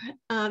we've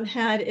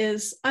had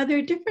is, are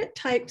there different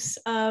types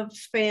of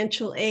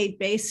financial aid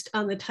based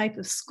on the type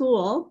of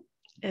school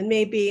and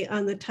maybe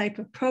on the type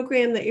of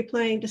program that you're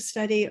planning to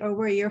study or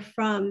where you're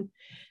from?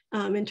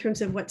 In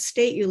terms of what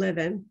state you live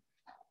in.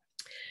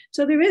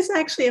 So there is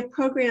actually a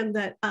program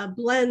that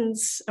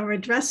blends or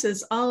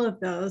addresses all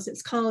of those.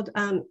 It's called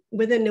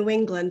within New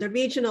England, the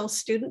Regional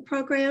Student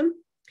Program.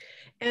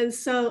 And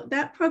so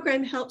that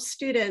program helps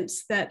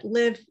students that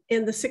live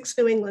in the 6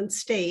 New England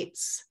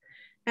states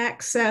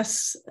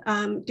access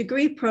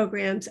degree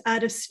programs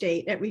out of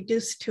state at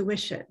reduced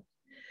tuition.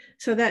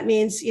 So that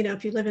means,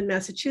 if you live in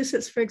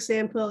Massachusetts, for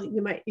example,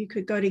 you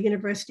could go to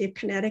University of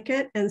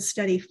Connecticut and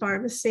study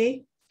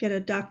pharmacy, get a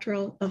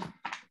doctoral of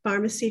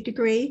pharmacy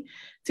degree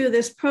through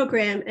this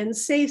program and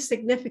save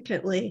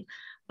significantly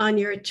on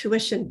your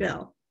tuition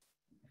bill.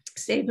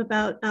 Save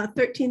about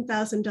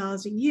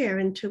 $13,000 a year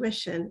in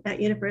tuition at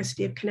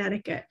University of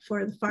Connecticut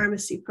for the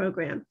pharmacy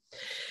program.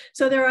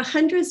 So there are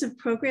hundreds of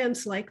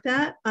programs like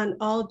that on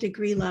all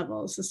degree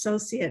levels,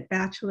 associate,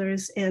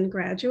 bachelor's, and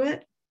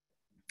graduate,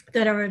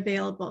 that are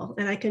available.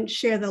 And I can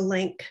share the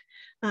link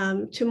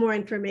to more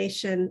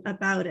information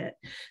about it.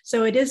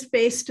 So it is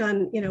based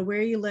on,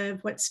 where you live,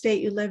 what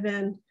state you live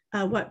in,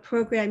 what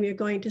program you're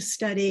going to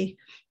study,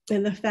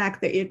 and the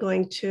fact that you're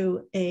going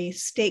to a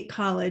state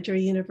college or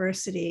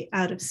university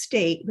out of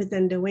state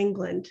within New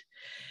England.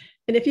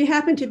 And if you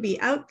happen to be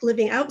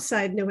living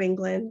outside New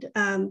England,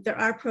 there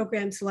are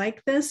programs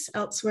like this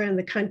elsewhere in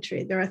the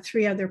country. There are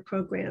 3 other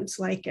programs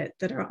like it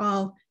that are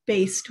all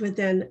based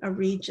within a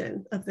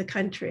region of the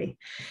country.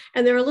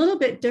 And they're a little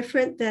bit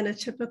different than a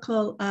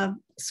typical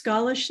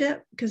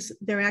scholarship because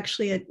they're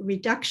actually a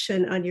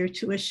reduction on your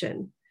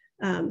tuition.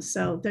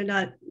 So they're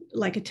not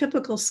like a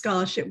typical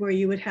scholarship where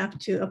you would have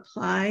to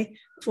apply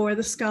for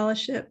the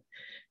scholarship.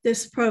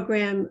 This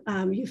program,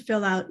 you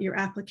fill out your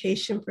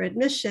application for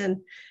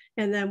admission,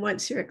 and then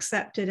once you're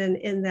accepted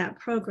in that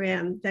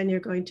program, then you're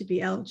going to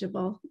be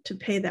eligible to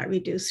pay that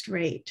reduced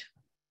rate.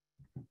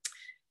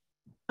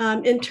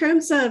 In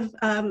terms of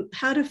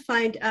how to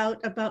find out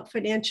about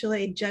financial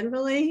aid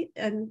generally,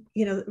 and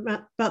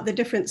about the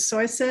different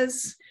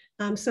sources,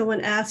 someone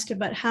asked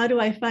about how do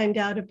I find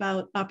out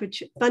about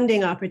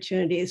funding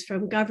opportunities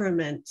from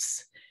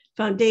governments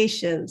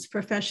foundations,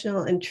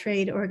 professional and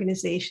trade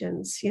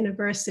organizations,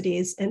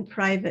 universities, and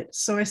private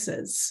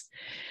sources.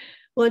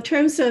 Well, in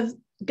terms of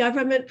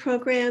government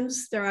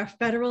programs, there are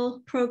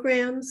federal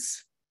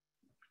programs,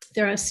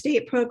 there are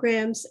state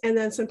programs, and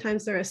then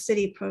sometimes there are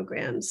city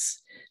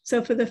programs.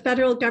 So for the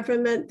federal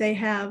government, they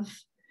have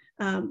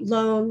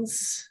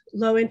loans,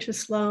 low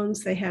interest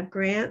loans, they have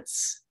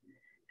grants,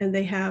 and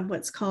they have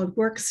what's called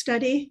work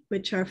study,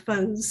 which are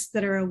funds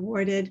that are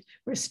awarded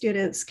where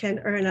students can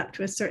earn up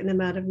to a certain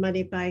amount of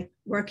money by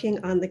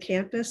working on the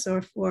campus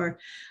or for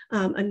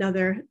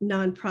another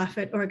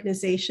nonprofit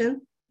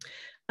organization.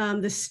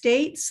 The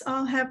states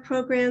all have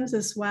programs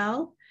as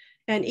well,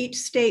 and each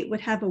state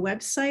would have a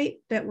website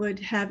that would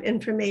have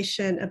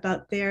information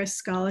about their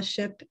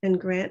scholarship and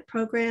grant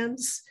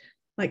programs.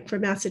 Like for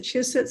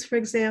Massachusetts, for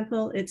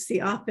example, it's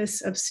the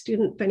Office of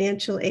Student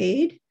Financial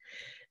Aid.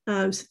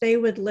 So they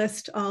would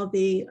list all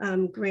the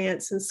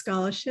grants and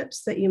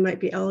scholarships that you might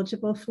be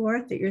eligible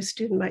for, that your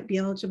student might be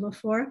eligible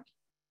for.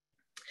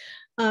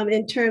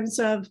 In terms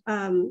of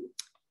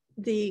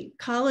the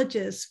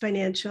college's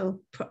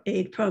financial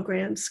aid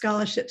programs,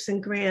 scholarships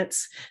and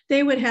grants,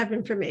 they would have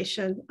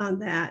information on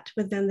that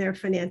within their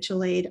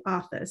financial aid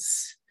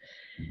office.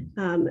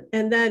 And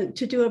then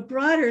to do a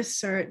broader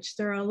search,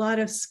 there are a lot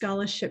of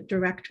scholarship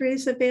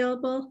directories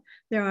available.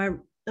 There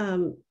are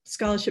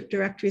scholarship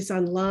directories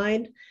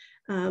online.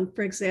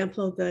 For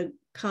example, the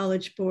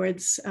College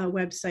Board's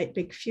website,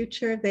 Big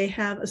Future, they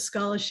have a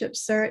scholarship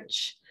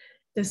search.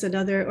 There's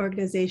another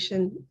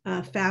organization,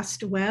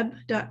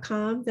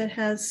 fastweb.com, that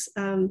has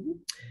a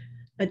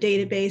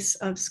database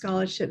of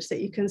scholarships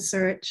that you can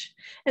search.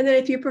 And then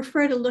if you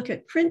prefer to look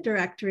at print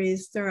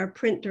directories, there are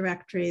print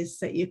directories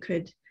that you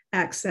could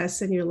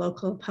access in your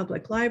local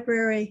public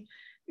library.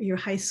 Your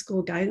high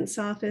school guidance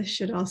office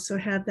should also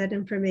have that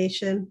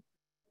information.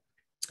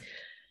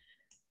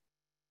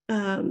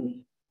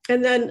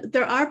 And then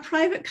there are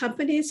private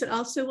companies that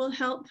also will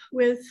help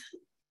with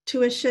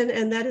tuition,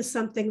 and that is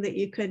something that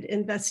you could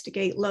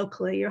investigate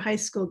locally. Your high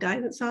school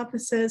guidance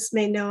offices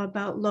may know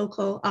about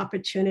local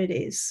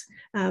opportunities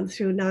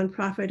through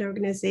nonprofit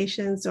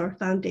organizations or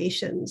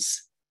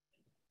foundations.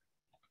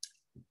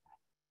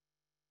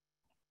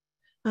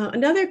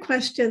 Another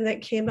question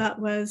that came up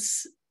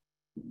was,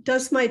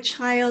 does my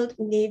child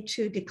need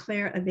to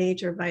declare a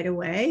major right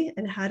away,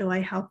 and how do I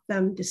help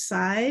them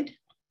decide?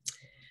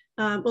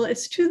 Well,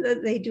 it's true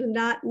that they do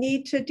not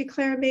need to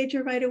declare a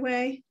major right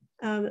away.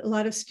 A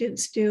lot of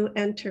students do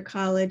enter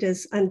college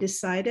as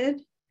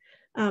undecided.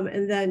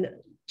 And then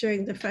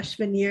during the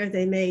freshman year,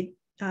 they may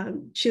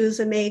choose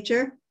a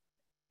major.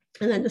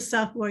 And then the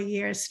sophomore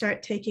year,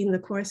 start taking the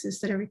courses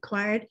that are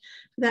required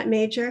for that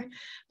major.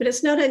 But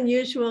it's not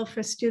unusual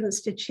for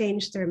students to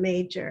change their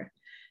major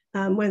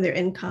when they're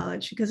in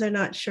college because they're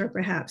not sure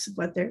perhaps of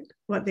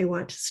what they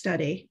want to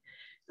study.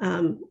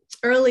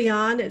 Early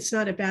on, it's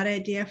not a bad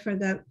idea for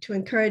them to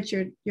encourage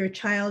your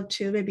child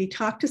to maybe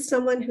talk to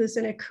someone who's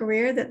in a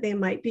career that they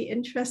might be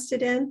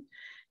interested in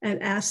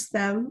and ask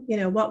them,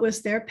 what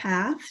was their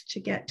path to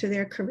get to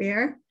their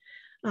career.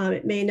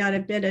 It may not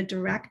have been a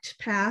direct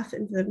path,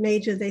 and the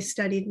major they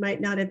studied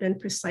might not have been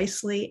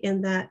precisely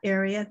in that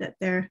area that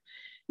they're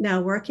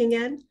now working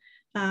in.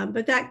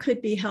 But that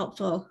could be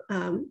helpful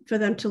for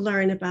them to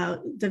learn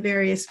about the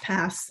various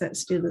paths that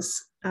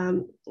students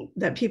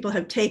that people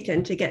have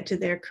taken to get to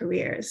their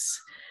careers.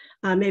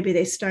 Maybe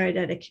they started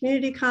at a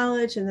community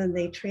college and then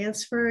they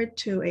transferred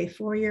to a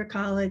four-year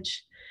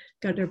college,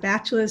 got their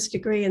bachelor's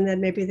degree, and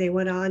then maybe they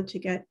went on to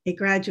get a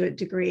graduate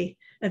degree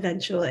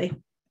eventually.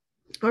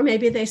 Or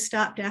maybe they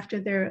stopped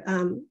after their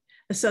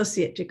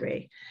associate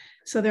degree.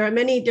 So there are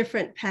many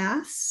different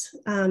paths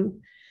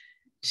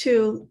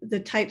to the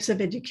types of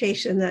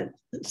education that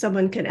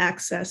someone can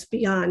access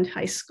beyond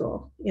high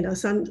school.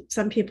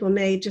 Some people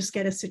may just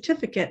get a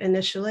certificate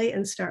initially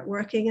and start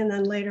working, and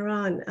then later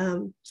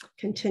on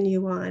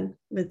continue on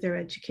with their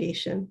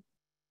education.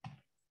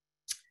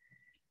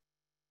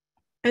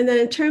 And then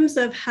in terms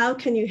of how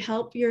can you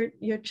help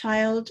your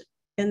child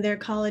in their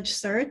college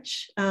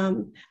search,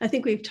 I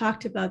think we've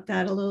talked about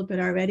that a little bit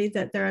already,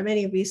 that there are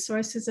many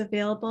resources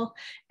available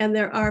and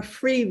there are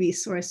free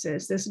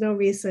resources. There's no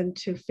reason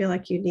to feel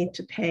like you need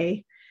to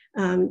pay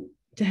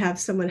to have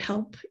someone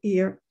help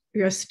your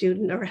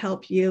student or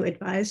help you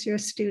advise your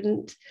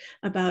student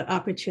about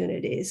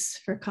opportunities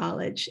for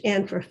college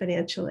and for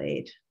financial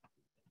aid.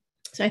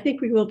 So I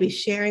think we will be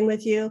sharing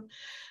with you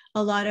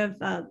a lot of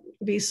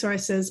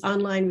resources,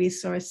 online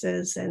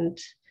resources, and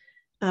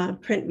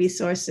print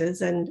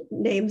resources and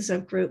names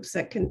of groups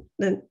that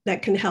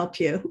can help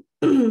you.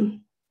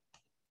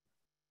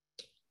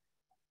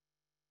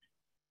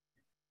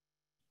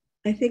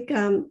 I think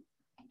I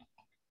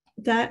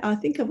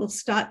will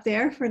stop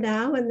there for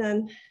now, and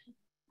then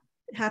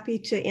happy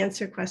to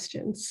answer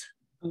questions.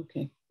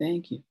 Okay,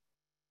 thank you.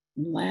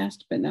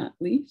 Last but not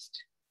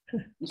least,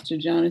 Mr.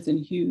 Jonathan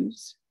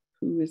Hughes,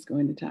 who is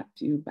going to talk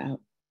to you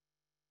about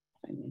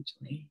financial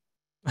aid.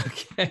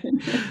 Okay,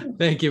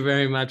 thank you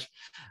very much.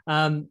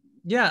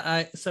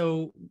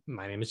 So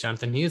my name is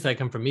Jonathan Hughes. I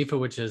come from MIFA,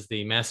 which is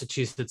the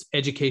Massachusetts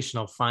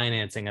Educational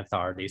Financing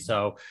Authority.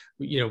 So,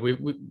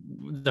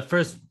 the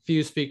first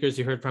few speakers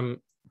you heard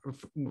from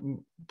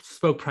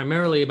spoke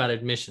primarily about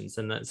admissions.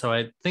 And so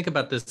I think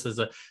about this as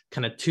a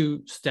kind of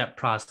two-step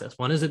process.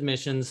 One is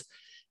admissions,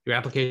 your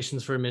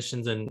applications for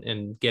admissions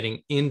and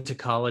getting into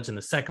college. And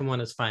the second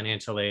one is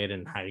financial aid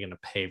and how you're going to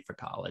pay for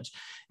college.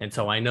 And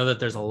so I know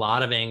that there's a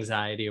lot of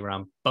anxiety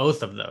around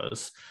both of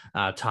those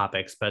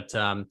topics. But,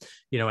 at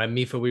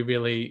MIFA, we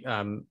really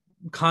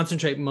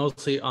concentrate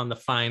mostly on the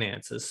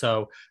finances.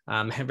 So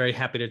I'm very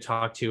happy to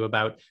talk to you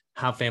about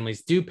how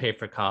families do pay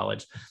for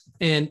college.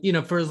 And,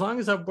 for as long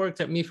as I've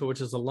worked at MIFA,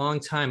 which is a long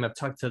time, I've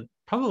talked to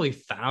probably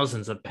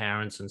thousands of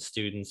parents and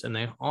students, and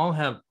they all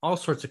have all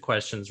sorts of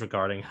questions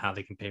regarding how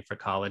they can pay for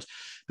college.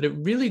 But it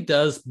really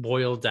does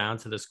boil down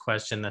to this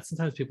question that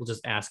sometimes people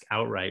just ask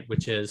outright,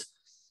 which is,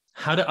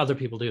 how do other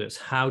people do this?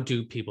 How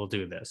do people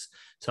do this?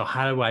 So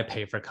how do I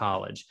pay for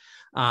college?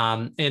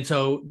 And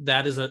so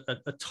that is a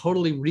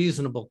totally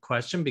reasonable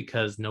question,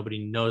 because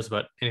nobody knows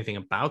about anything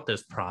about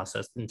this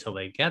process until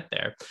they get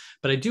there.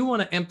 But I do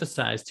want to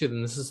emphasize too,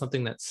 and this is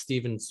something that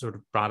Stephen sort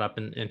of brought up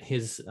in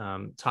his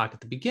talk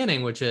at the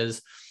beginning, which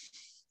is,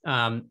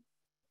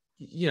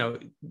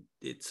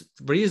 it's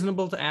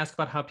reasonable to ask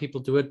about how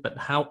people do it, but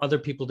how other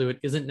people do it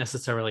isn't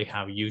necessarily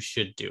how you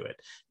should do it.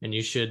 And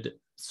you should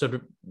sort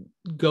of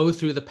go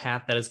through the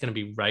path that is going to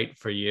be right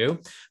for you.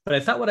 But I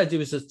thought what I'd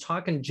do is just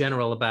talk in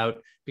general about,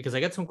 because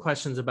I got some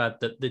questions about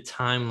the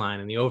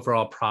timeline and the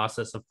overall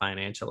process of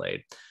financial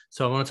aid.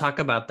 So I want to talk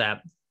about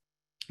that.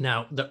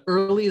 Now, the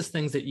earliest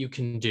things that you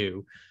can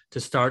do to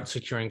start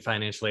securing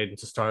financial aid and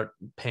to start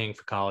paying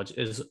for college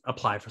is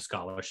apply for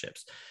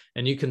scholarships.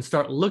 And you can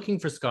start looking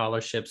for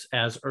scholarships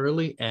as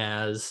early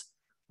as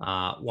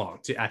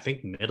I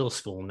think middle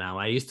school now.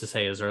 I used to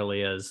say as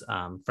early as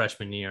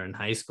freshman year in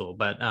high school,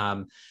 but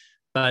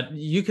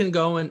you can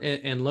go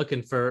and look,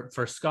 and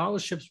for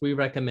scholarships, we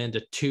recommend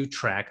a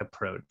two-track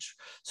approach.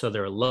 So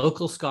there are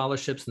local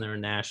scholarships and there are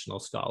national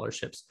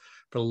scholarships.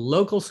 For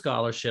local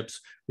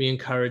scholarships, we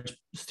encourage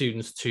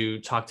students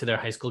to talk to their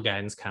high school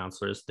guidance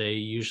counselors. They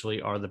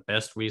usually are the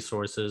best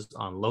resources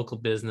on local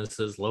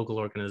businesses, local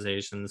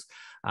organizations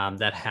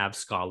that have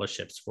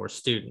scholarships for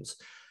students.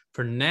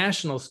 For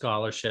national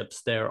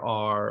scholarships, there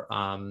are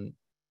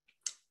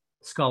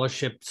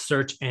scholarship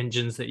search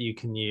engines that you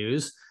can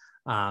use.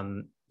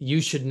 You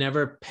should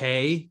never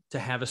pay to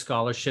have a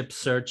scholarship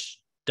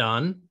search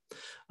done.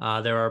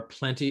 There are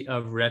plenty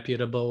of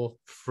reputable,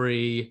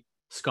 free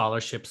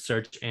scholarship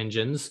search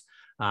engines.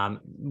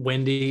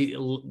 Wendy,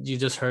 you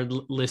just heard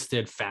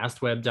listed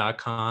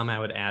fastweb.com. I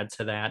would add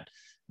to that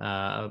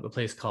a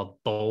place called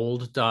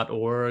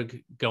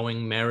bold.org,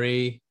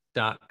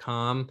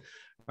 goingmerry.com.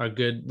 are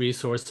good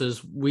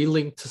resources. We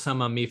link to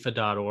some on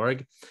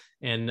mifa.org.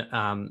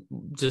 And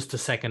just to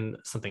second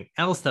something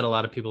else that a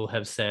lot of people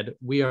have said,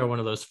 we are one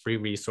of those free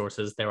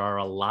resources. There are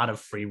a lot of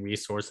free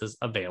resources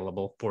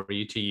available for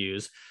you to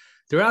use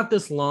throughout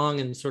this long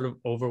and sort of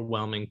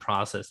overwhelming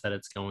process that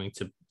it's going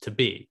to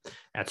be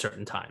at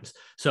certain times.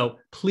 So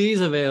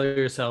please avail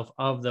yourself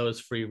of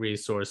those free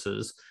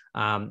resources.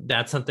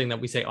 That's something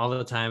that we say all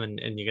the time,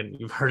 and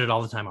you've heard it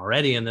all the time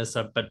already in this,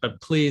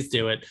 but please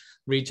do it.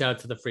 Reach out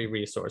to the free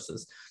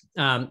resources.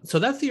 So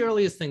that's the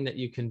earliest thing that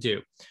you can do.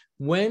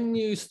 When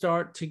you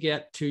start to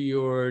get to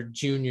your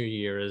junior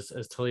year, as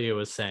Thalia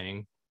was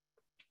saying,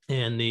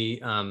 and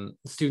the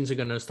students are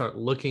going to start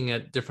looking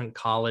at different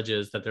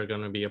colleges that they're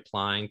going to be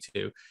applying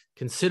to,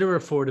 consider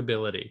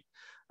affordability.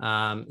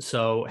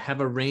 So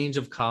have a range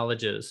of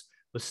colleges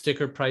with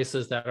sticker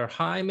prices that are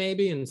high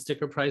maybe, and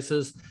sticker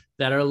prices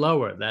that are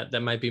lower,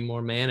 that might be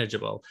more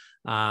manageable.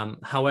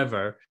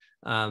 However,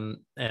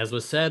 as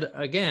was said,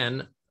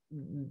 again,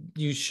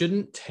 you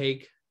shouldn't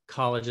take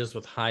colleges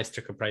with high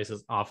sticker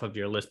prices off of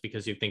your list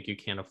because you think you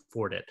can't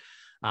afford it.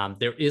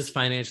 There is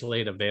financial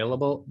aid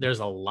available. There's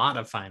a lot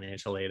of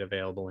financial aid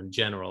available in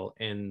general.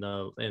 In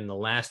the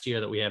last year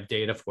that we have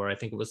data for, I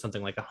think it was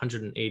something like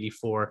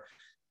 $184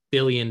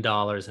 billion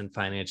in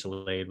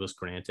financial aid was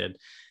granted,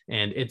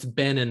 and it's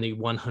been in the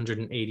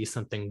 180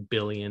 something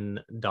billion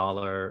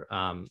dollar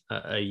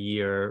a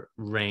year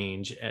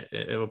range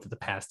over the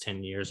past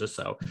 10 years or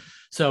so.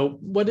 So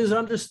what is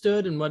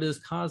understood and what is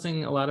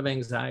causing a lot of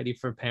anxiety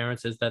for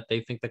parents is that they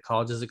think that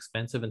college is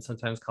expensive, and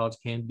sometimes college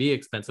can be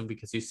expensive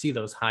because you see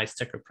those high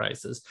sticker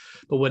prices.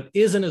 But what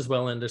isn't as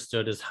well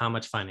understood is how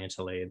much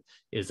financial aid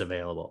is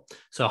available.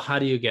 So how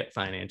do you get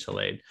financial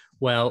aid?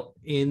 Well,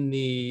 in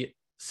the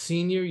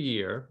senior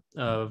year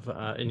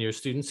in your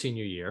student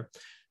senior year,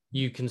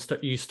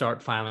 you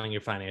start filing your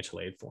financial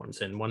aid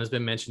forms, and one has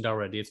been mentioned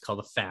already. It's called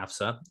a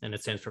FAFSA, and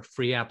it stands for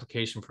Free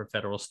Application for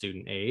Federal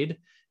Student Aid.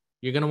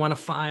 You're going to want to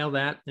file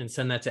that and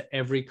send that to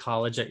every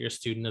college that your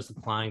student is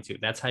applying to.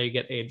 That's how you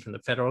get aid from the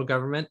federal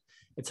government.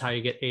 It's how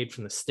you get aid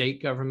from the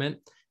state government,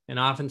 and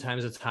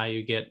oftentimes it's how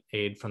you get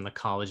aid from the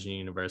college and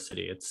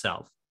university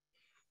itself.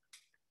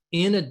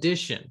 In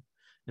addition,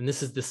 and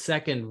this is the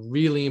second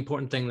really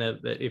important thing that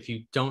if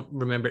you don't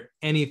remember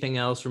anything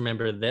else,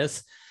 remember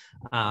this.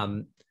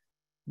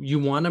 you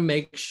want to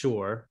make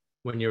sure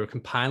when you're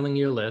compiling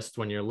your list,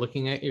 when you're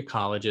looking at your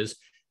colleges,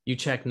 you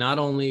check not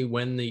only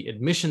when the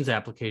admissions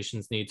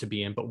applications need to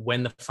be in, but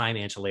when the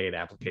financial aid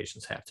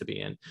applications have to be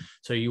in.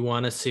 So you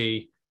want to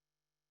see,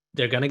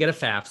 they're going to get a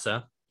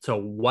FAFSA. So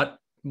what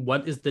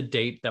is the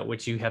date that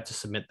which you have to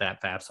submit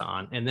that FAFSA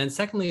on? And then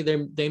secondly,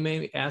 they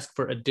may ask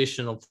for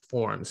additional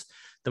forms,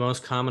 the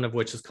most common of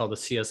which is called a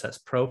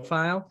CSS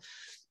profile.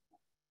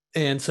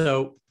 And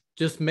so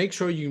just make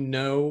sure you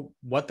know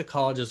what the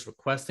college is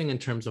requesting in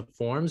terms of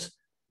forms,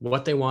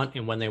 what they want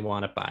and when they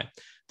want it by.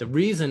 The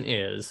reason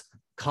is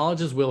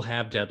colleges will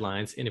have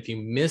deadlines, and if you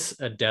miss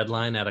a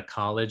deadline at a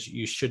college,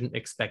 you shouldn't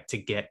expect to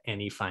get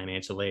any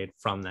financial aid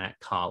from that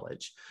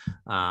college.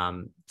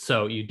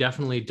 So you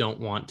definitely don't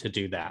want to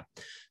do that.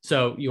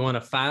 So you want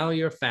to file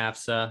your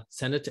FAFSA,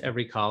 send it to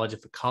every college.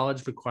 If a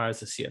college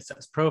requires a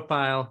CSS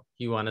profile,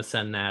 you want to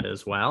send that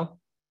as well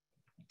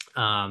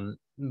by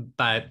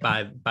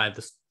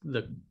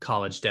the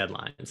college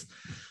deadlines.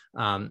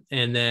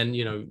 And then,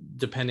 you know,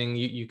 depending,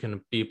 you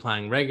can be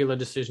applying regular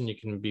decision, you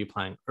can be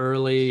applying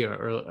early or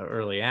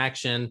early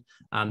action.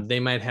 They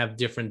might have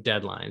different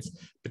deadlines,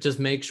 but just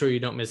make sure you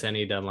don't miss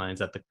any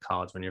deadlines at the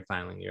college when you're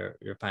filing your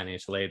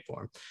financial aid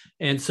form.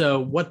 And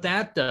so what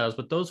that does,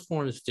 what those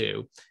forms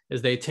do,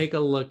 is they take a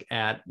look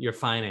at your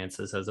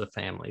finances as a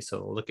family. So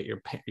they'll look at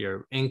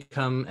your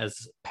income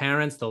as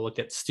parents, they'll look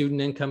at student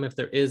income if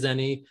there is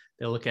any,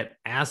 they'll look at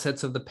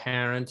assets of the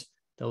parent,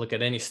 they'll look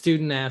at any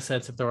student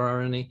assets if there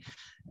are any,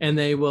 and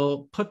they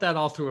will put that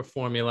all through a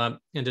formula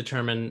and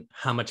determine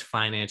how much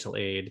financial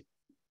aid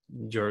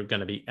you're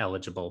going to be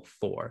eligible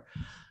for.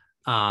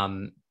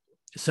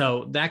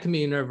 So that can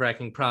be a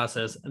nerve-wracking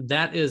process.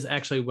 That is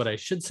actually what I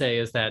should say,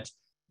 is that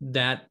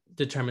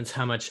determines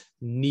how much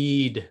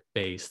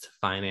need-based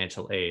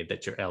financial aid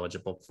that you're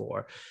eligible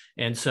for.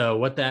 And so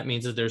what that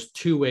means is there's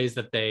two ways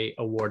that they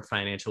award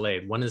financial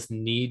aid. One is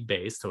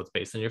need-based, so it's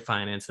based on your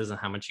finances and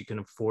how much you can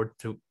afford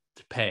to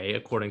pay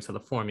according to the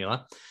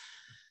formula.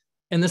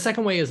 And the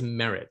second way is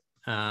merit.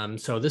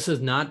 So this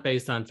is not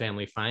based on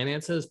family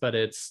finances, but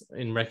it's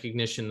in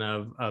recognition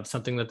of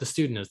something that the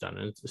student has done,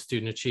 and it's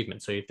student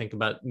achievement. So you think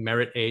about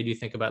merit aid, you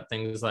think about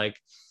things like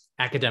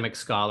academic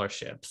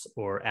scholarships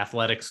or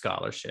athletic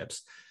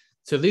scholarships.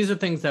 So these are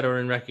things that are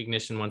in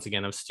recognition, once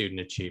again, of student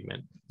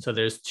achievement. So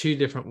there's two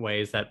different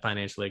ways that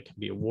financial aid can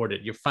be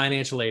awarded. Your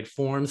financial aid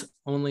forms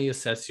only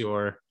assess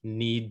your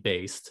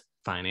need-based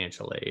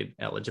financial aid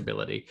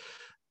eligibility.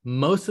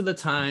 Most of the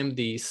time,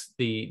 the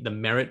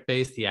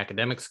merit-based, the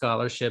academic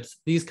scholarships,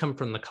 these come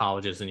from the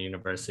colleges and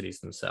universities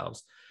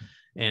themselves.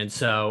 And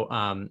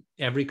so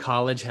every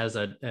college has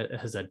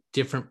a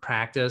different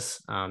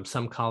practice.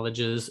 Some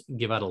colleges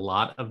give out a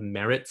lot of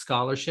merit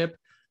scholarship.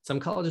 Some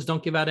colleges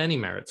don't give out any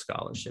merit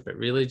scholarship. It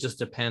really just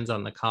depends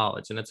on the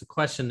college. And it's a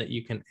question that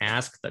you can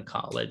ask the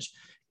college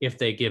if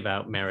they give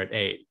out merit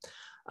aid.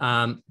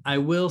 I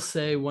will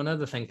say one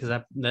other thing,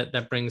 because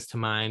that brings to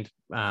mind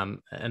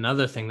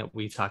another thing that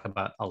we talk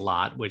about a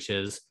lot, which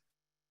is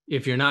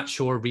if you're not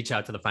sure, reach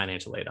out to the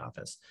financial aid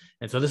office.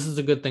 And so this is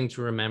a good thing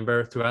to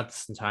remember throughout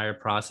this entire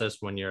process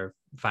when you're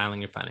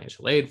filing your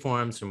financial aid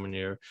forms and when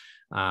you're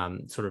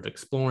sort of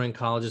exploring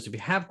colleges. If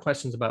you have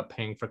questions about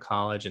paying for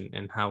college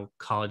and how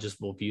colleges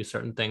will view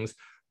certain things,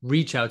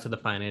 reach out to the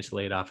financial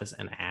aid office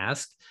and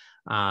ask.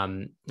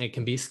 It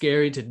can be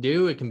scary to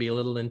do. It can be a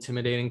little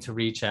intimidating to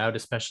reach out,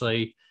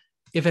 especially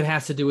if it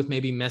has to do with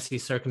maybe messy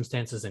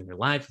circumstances in your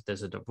life, if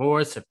there's a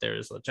divorce, if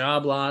there's a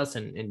job loss,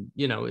 and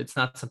you know, it's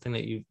not something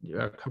that you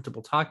are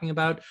comfortable talking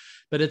about,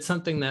 but it's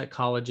something that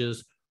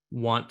colleges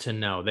want to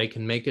know. They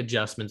can make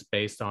adjustments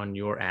based on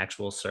your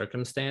actual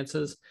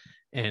circumstances,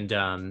 but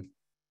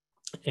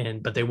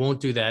they won't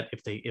do that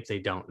if they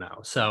don't know.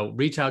 So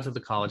reach out to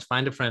the college,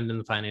 find a friend in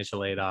the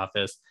financial aid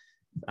office,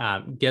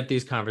 get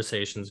these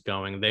conversations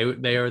going.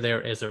 They are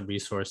there as a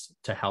resource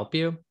to help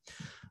you.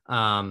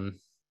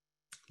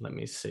 Let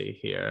me see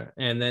here.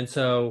 And then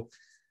so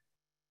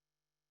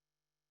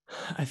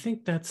I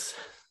think that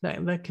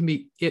can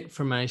be it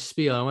for my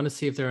spiel. I want to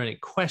see if there are any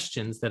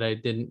questions that I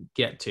didn't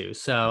get to.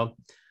 So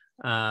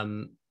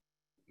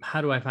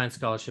how do I find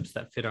scholarships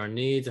that fit our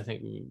needs? I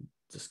think we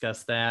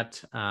discussed that.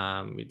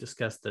 We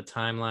discussed the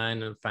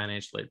timeline of the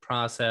financial aid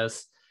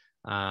process,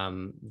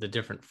 the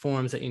different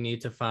forms that you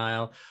need to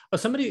file. Oh,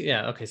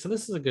 okay, so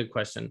this is a good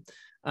question.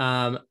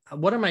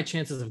 What are my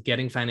chances of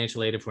getting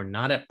financial aid if we're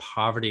not at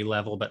poverty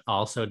level, but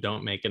also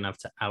don't make enough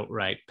to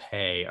outright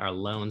pay? Are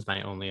loans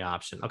my only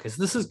option? Okay,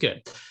 so this is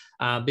good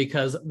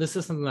because this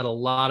is something that a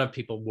lot of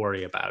people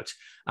worry about.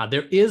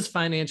 There is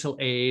financial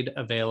aid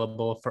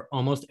available for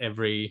almost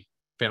every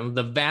family.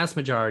 The vast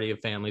majority of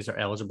families are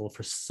eligible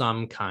for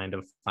some kind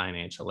of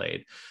financial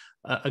aid.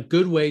 A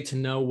good way to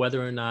know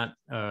whether or not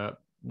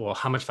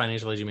how much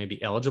financial aid you may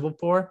be eligible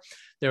for.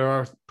 There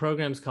are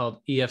programs called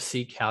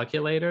EFC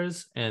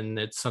calculators, and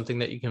it's something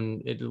that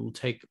it'll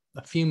take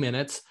a few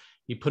minutes.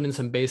 You put in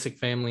some basic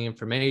family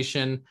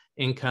information,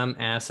 income,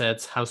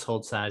 assets,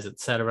 household size,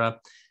 etc.,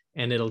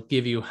 and it'll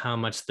give you how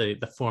much the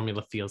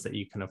formula feels that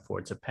you can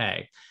afford to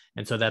pay.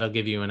 And so that'll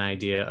give you an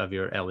idea of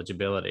your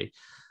eligibility.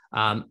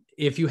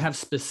 If you have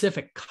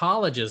specific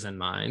colleges in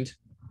mind,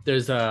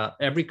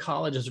 every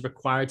college is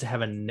required to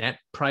have a net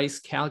price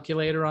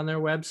calculator on their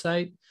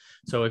website.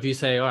 So if you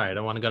say, all right,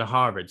 I want to go to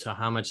Harvard, so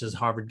how much is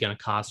Harvard going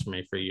to cost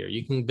me for a year?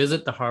 You can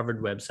visit the Harvard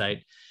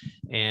website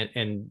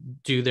and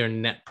do their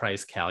net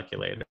price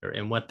calculator.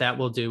 And what that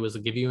will do is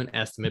it'll give you an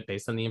estimate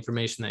based on the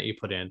information that you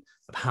put in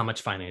of how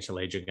much financial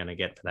aid you're going to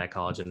get for that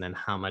college, and then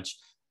how much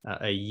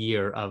a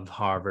year of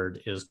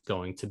Harvard is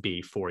going to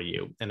be for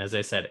you. And as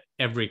I said,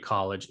 every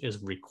college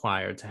is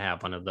required to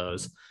have one of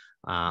those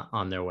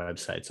on their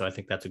website. So I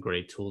think that's a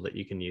great tool that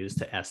you can use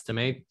to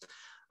estimate.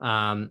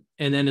 And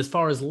then as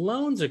far as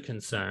loans are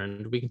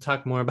concerned, we can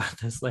talk more about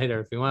this later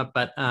if you want,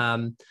 but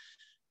I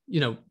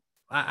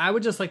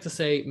would just like to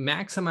say,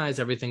 maximize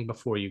everything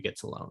before you get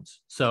to loans.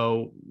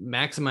 So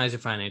maximize your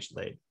financial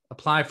aid,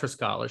 apply for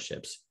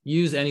scholarships,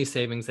 use any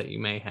savings that you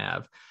may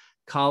have.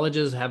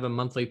 Colleges have a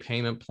monthly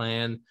payment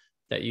plan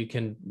that you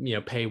can,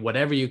 pay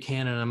whatever you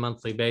can on a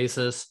monthly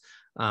basis.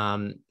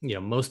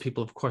 Most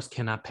people, of course,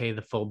 cannot pay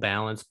the full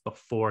balance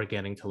before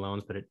getting to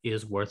loans, but it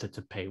is worth it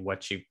to pay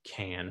what you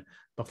can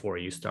before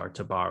you start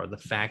to borrow. The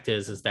fact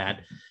is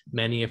that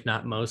many, if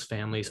not most,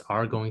 families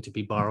are going to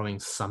be borrowing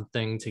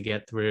something to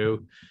get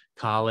through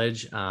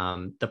college.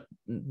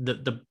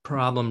 The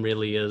problem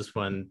really is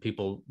when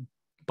people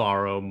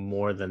borrow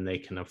more than they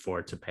can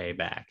afford to pay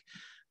back.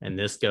 And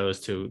this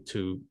goes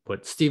to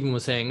what Stephen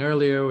was saying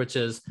earlier, which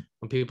is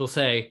when people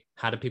say,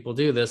 how do people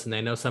do this? And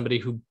they know somebody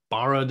who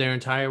borrowed their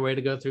entire way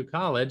to go through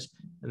college,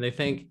 and they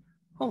think,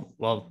 oh,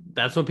 well,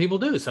 that's what people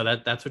do. So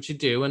that's what you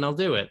do, and I'll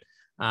do it,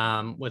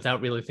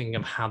 without really thinking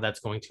of how that's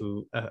going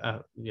to,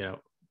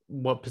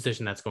 what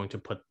position that's going to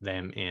put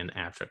them in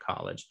after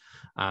college.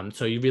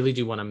 So you really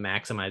do want to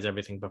maximize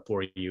everything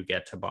before you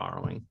get to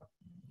borrowing.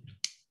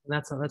 And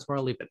that's where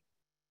I'll leave it.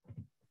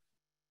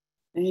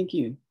 Thank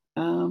you.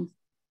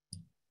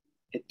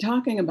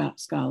 Talking about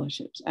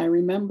scholarships, I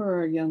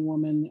remember a young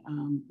woman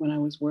when I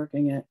was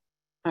working at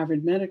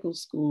Harvard Medical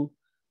School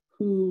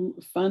who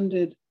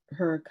funded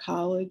her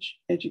college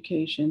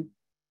education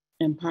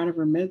and part of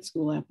her med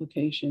school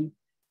application,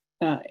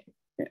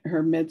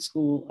 her med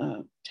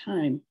school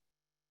time,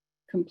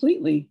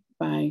 completely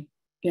by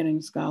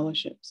getting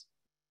scholarships.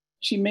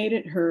 She made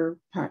it her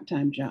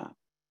part-time job.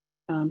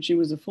 She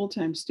was a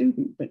full-time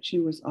student, but she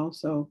was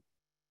also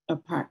a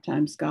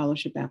part-time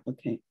scholarship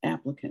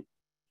applicant.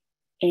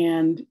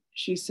 And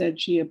she said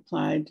she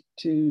applied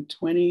to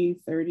 20,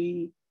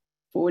 30,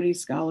 40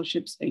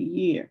 scholarships a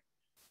year.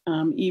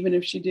 Even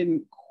if she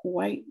didn't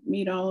quite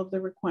meet all of the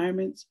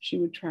requirements, she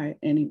would try it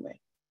anyway.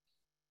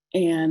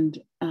 And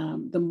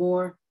the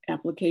more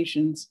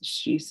applications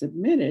she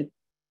submitted,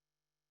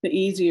 the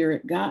easier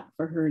it got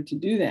for her to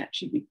do that.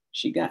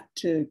 She got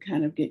to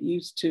kind of get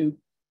used to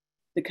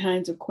the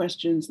kinds of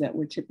questions that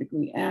were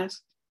typically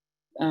asked.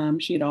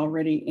 She had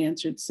already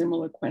answered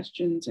similar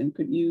questions and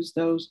could use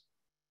those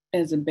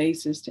as a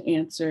basis to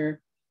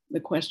answer the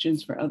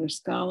questions for other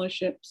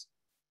scholarships.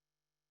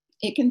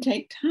 It can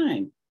take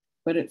time,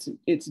 but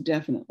it's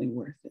definitely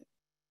worth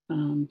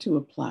it to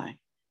apply.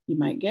 You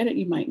might get it,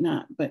 you might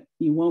not, but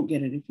you won't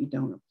get it if you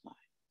don't apply.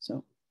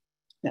 So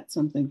that's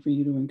something for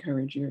you to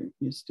encourage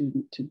your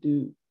student to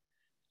do.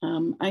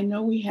 I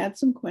know we had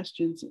some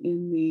questions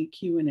in the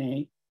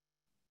Q&A.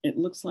 It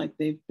looks like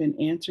they've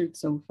been answered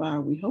so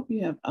far. We hope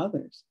you have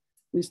others.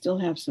 We still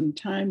have some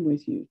time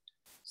with you.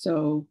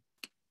 So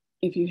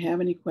if you have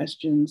any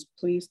questions,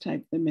 please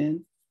type them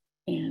in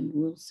and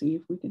we'll see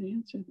if we can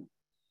answer them.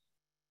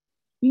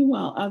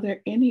 Meanwhile, are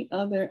there any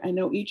other, I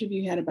know each of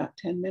you had about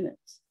 10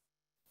 minutes,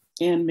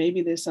 and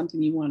maybe there's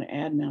something you want to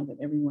add now that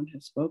everyone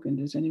has spoken.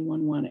 Does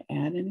anyone want to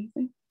add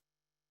anything?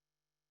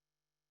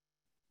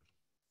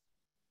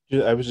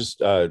 I was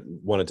just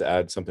wanted to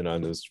add something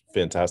on this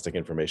fantastic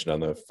information on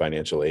the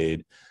financial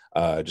aid.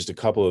 Just a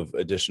couple of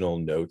additional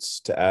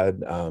notes to add.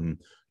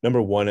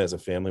 Number one, as a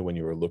family, when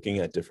you were looking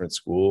at different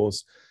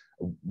schools,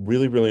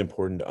 really, really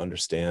important to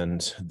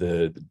understand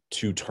the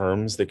two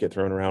terms that get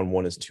thrown around.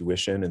 One is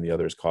tuition and the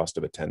other is cost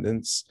of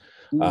attendance.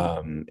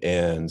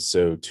 And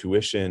so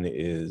tuition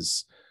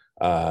is,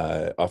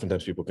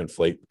 oftentimes people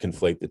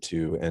conflate the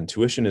two, and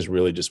tuition is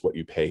really just what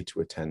you pay to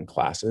attend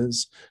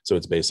classes. So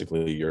it's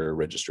basically your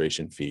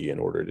registration fee in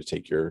order to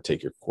take your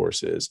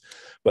courses.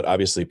 But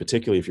obviously,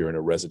 particularly if you're in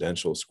a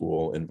residential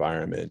school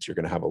environment, you're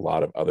going to have a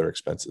lot of other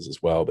expenses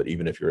as well. But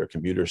even if you're a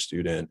commuter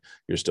student,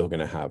 you're still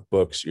going to have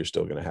books, you're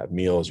still going to have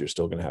meals, you're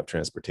still going to have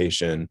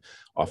transportation,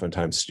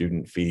 oftentimes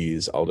student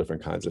fees, all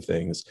different kinds of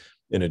things,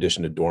 in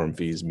addition to dorm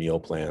fees, meal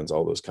plans,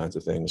 all those kinds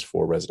of things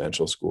for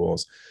residential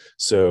schools.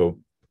 So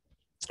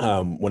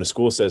when a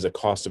school says a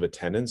cost of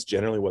attendance,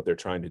 generally what they're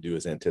trying to do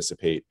is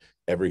anticipate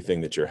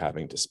everything that you're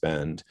having to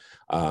spend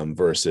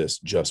versus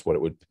just what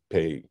it would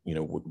pay,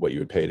 what you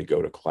would pay to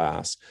go to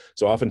class.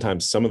 So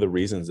oftentimes some of the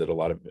reasons that a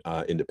lot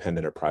of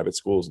independent or private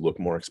schools look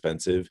more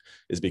expensive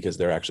is because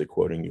they're actually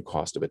quoting you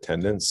cost of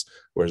attendance,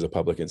 whereas a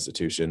public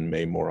institution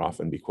may more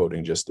often be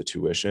quoting just the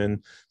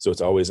tuition. So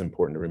it's always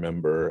important to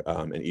remember,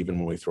 and even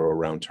when we throw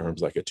around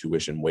terms like a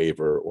tuition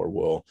waiver, or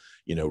we'll,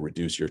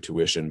 reduce your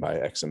tuition by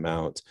X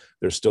amount,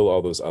 there's still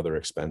all those other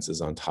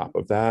expenses on top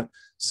of that.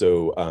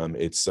 So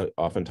it's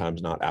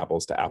oftentimes not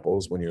apples to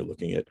apples when you're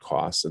looking at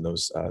costs, and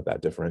those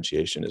that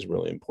differentiation is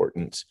really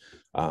important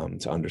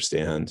to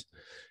understand.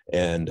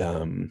 And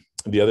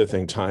the other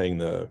thing, tying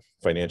the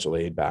financial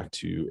aid back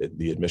to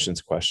the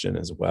admissions question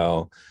as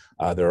well,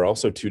 there are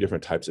also two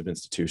different types of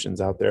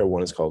institutions out there.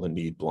 One is called a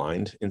need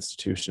blind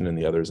institution, and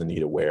the other is a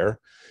need aware.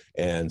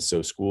 And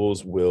so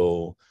schools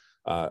will,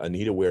 a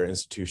need aware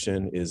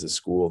institution is a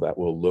school that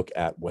will look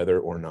at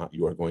whether or not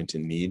you are going to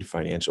need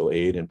financial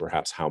aid, and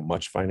perhaps how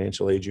much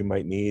financial aid you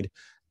might need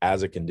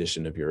as a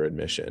condition of your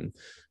admission.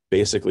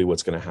 Basically,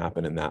 what's going to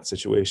happen in that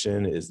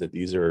situation is that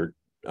these are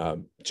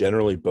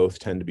generally both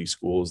tend to be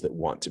schools that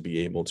want to be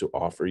able to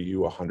offer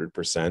you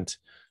 100%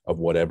 of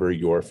whatever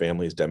your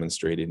family's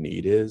demonstrated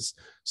need is.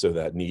 So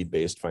that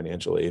need-based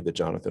financial aid that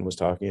Jonathan was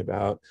talking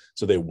about.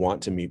 So they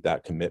want to meet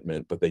that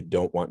commitment, but they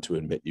don't want to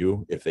admit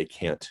you if they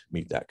can't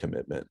meet that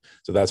commitment.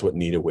 So that's what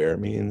need aware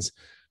means.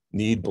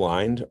 Need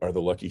blind are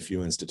the lucky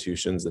few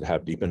institutions that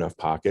have deep enough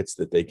pockets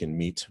that they can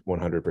meet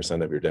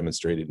 100% of your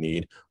demonstrated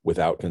need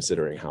without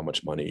considering how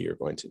much money you're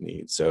going to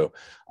need. So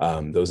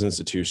those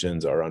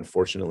institutions are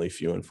unfortunately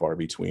few and far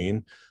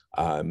between.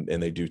 And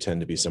they do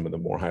tend to be some of the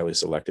more highly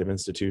selective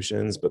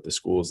institutions, but the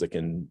schools that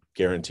can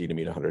guarantee to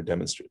meet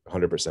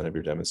 100% of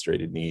your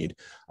demonstrated need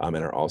and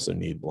are also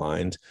need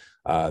blind,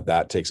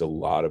 that takes a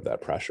lot of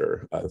that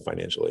pressure, the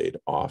financial aid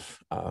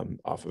off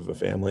of a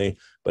family.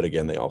 But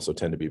again, they also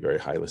tend to be very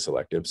highly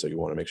selective. So you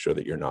want to make sure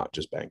that you're not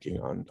just banking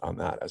on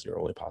that as your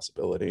only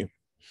possibility.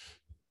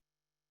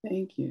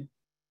 Thank you.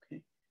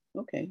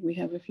 Okay, we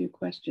have a few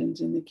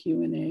questions in the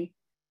Q&A.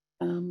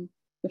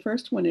 The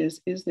first one is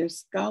there a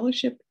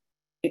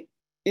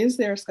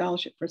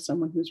scholarship for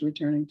someone who's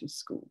returning to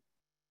school?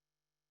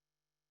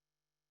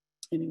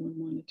 Anyone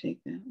want to take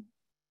that?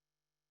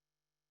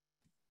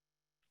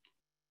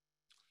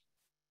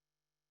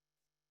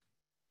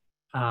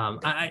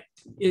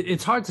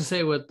 It's hard to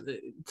say what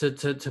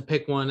to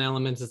pick one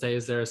element to say,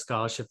 is there a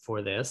scholarship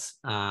for this?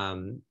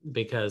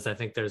 Because I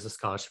think there's a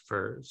scholarship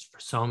for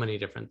so many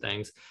different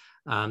things.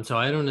 So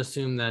I don't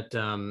assume that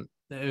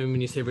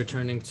when you say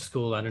returning to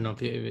school, I don't know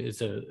if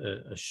it's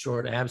a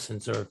short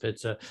absence or if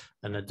it's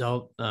an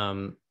adult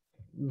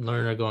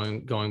learner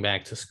going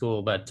back to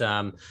school. But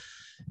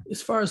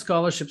as far as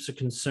scholarships are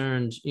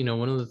concerned,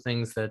 one of the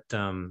things that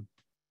I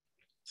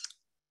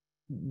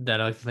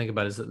like to think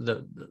about is that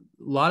a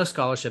lot of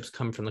scholarships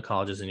come from the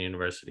colleges and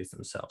universities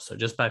themselves. So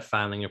just by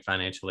filing your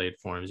financial aid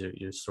forms,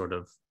 you're sort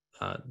of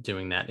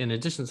doing that. In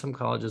addition, some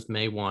colleges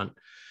may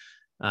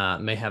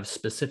have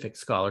specific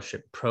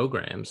scholarship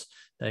programs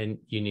that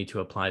you need to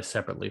apply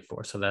separately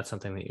for. So that's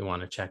something that you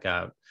want to check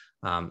out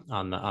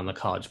on the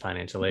college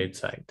financial aid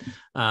site.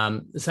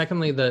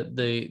 Secondly,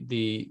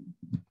 the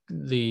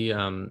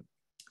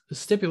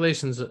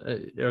stipulations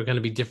are going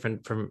to be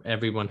different from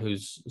everyone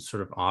who's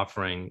sort of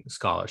offering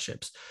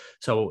scholarships.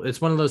 So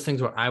it's one of those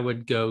things where I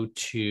would go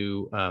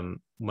to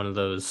one of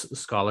those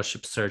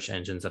scholarship search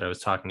engines that I was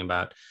talking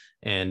about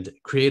and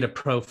create a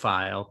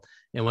profile.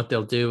 And what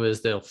they'll do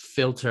is they'll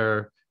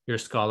filter your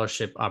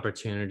scholarship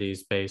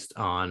opportunities based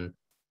on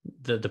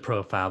the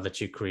profile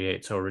that you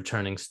create. So a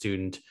returning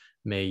student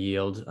may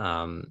yield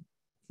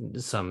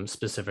some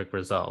specific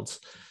results.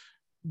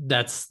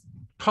 That's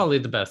probably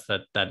the best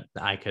that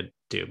I could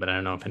do, but I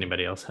don't know if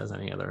anybody else has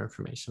any other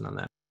information on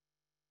that.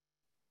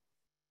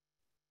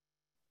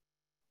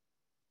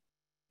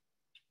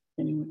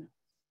 Anyone else?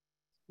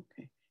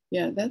 Okay,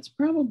 yeah, that's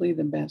probably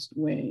the best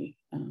way.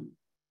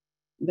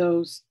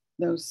 Those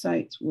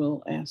sites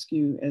will ask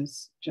you,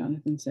 as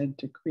Jonathan said,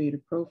 to create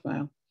a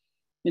profile,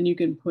 and you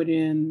can put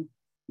in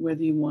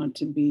whether you want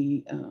to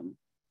be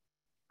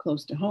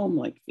close to home,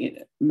 like you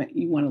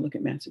want to look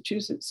at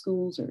Massachusetts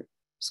schools or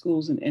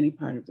schools in any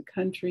part of the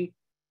country,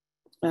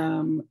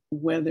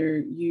 whether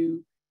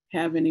you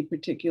have any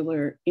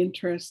particular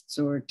interests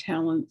or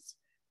talents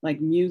like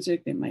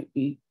music. There might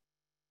be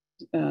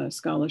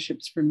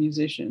scholarships for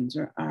musicians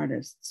or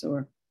artists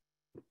or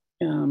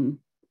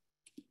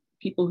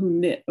people who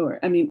knit, or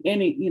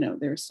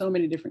there are so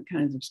many different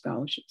kinds of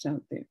scholarships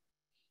out there.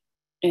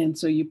 And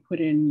so you put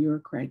in your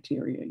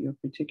criteria, your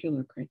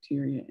particular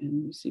criteria,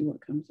 and you see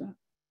what comes up.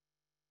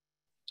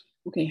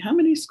 Okay, how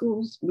many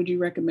schools would you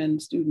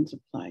recommend students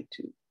apply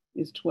to?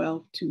 Is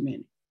 12 too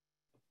many?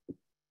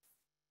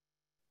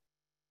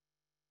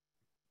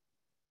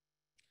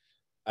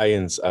 I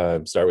can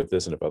start with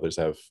this, and if others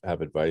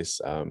have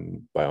advice,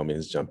 by all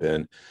means jump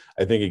in.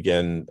 I think,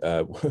 again,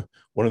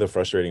 one of the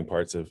frustrating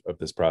parts of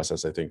this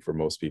process, I think for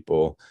most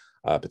people,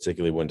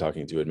 particularly when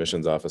talking to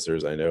admissions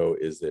officers, I know,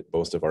 is that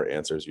most of our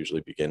answers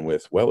usually begin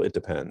with, well, it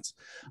depends.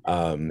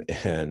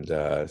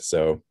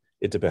 So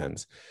it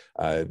depends.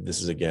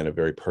 This is, again, a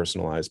very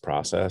personalized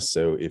process.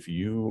 So if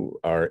you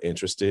are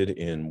interested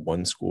in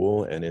one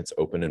school and it's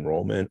open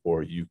enrollment,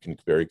 or you can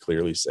very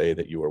clearly say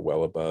that you are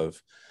well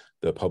above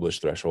the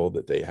published threshold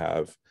that they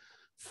have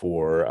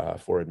for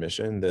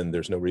admission, then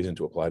there's no reason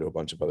to apply to a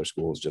bunch of other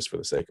schools just for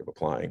the sake of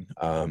applying.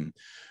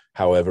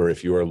 However,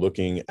 if you are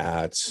looking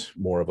at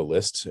more of a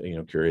list,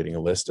 curating a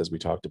list, as we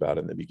talked about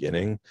in the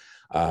beginning,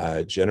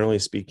 generally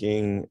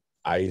speaking,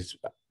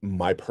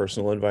 my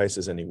personal advice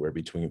is anywhere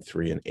between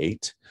 3 and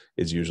 8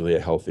 is usually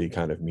a healthy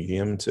kind of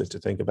medium to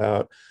think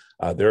about.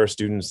 There are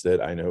students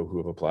that I know who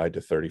have applied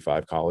to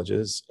 35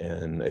 colleges,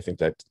 and I think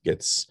that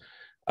gets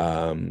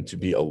to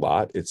be a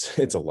lot.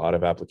 It's a lot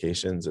of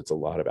applications. It's a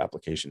lot of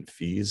application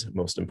fees,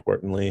 most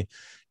importantly.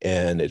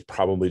 And it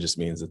probably just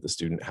means that the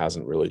student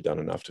hasn't really done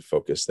enough to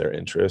focus their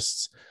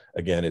interests.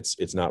 Again,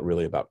 it's not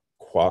really about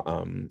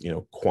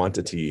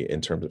quantity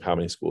in terms of how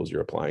many schools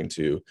you're applying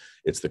to.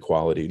 It's the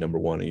quality. Number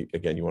one,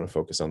 again, you want to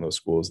focus on those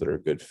schools that are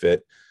a good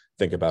fit.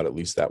 Think about at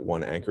least that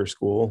one anchor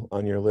school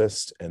on your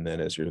list. And then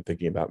as you're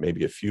thinking about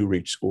maybe a few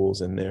reach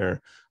schools in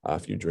there, a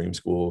few dream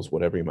schools,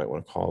 whatever you might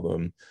want to call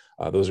them,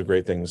 those are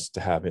great things to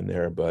have in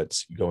there.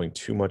 But going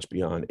too much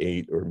beyond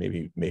 8 or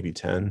maybe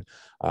 10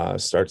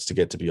 starts to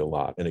get to be a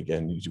lot. And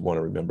again, you want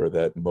to remember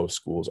that most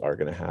schools are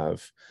going to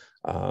have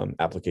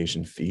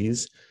application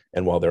fees.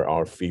 And while there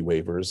are fee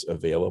waivers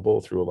available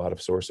through a lot of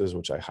sources,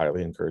 which I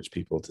highly encourage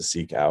people to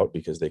seek out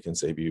because they can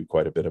save you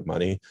quite a bit of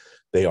money,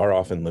 they are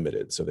often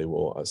limited. So they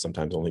will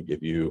sometimes only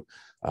give you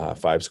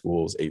 5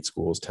 schools, 8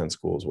 schools, 10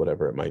 schools,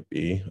 whatever it might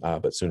be.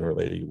 But sooner or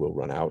later, you will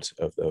run out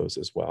of those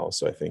as well.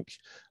 So I think,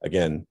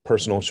 again,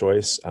 personal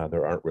choice.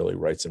 There aren't really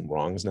rights and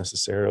wrongs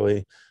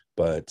necessarily.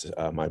 But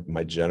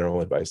my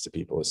general advice to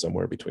people is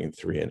somewhere between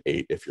 3 and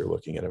 8 if you're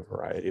looking at a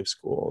variety of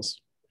schools.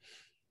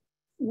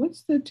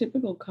 What's the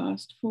typical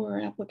cost for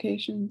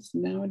applications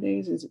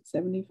nowadays? Is it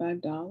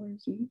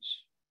 $75 each?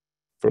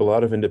 For a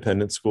lot of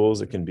independent schools,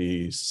 it can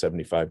be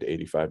 $75 to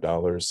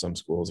 $85. Some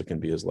schools, it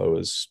can be as low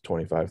as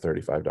 $25,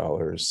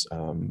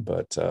 $35.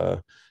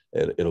 But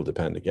it'll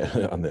depend,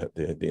 again, on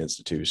the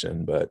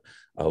institution. But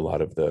a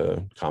lot of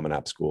the Common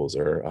App schools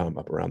are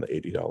up around the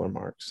 $80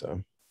 mark.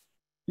 So,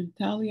 and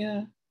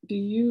Thalia, do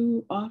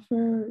you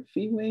offer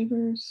fee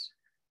waivers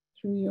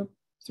through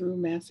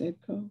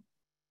MassEdCO?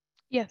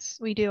 Yes,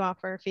 we do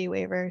offer fee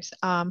waivers.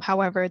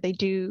 However,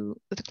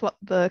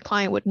 the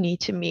client would need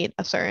to meet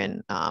a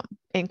certain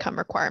income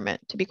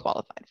requirement to be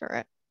qualified for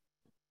it.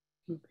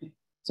 Okay,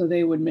 so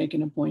they would make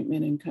an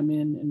appointment and come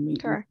in and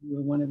meet Correct.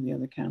 with one of the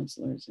other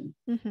counselors and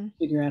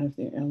figure out if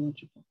they're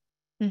eligible.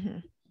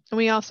 And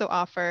we also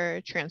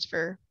offer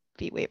transfer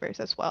fee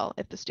waivers as well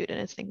if the student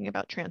is thinking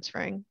about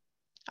transferring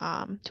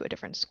to a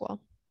different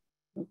school.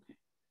 Okay,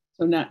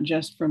 so not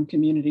just from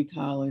community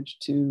college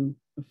to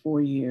a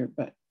 4-year,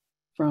 but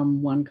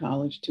from one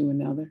college to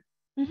another?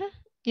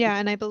 Yeah,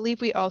 and I believe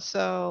we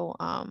also,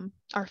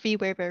 our fee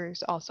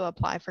waivers also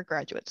apply for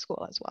graduate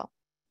school as well.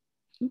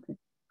 Okay,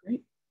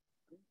 great.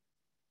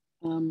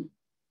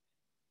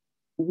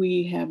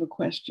 We have a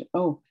question.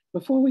 Oh,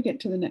 before we get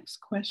to the next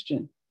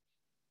question,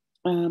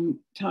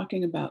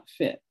 talking about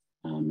fit,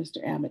 Mr.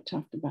 Abbott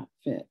talked about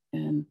fit,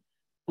 and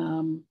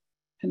Hanar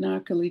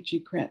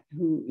Kalichi-Kret,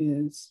 who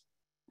is,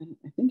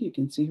 I think you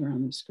can see her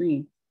on the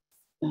screen,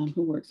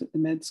 who works at the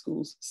med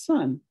school's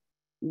son,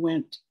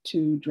 went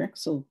to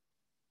Drexel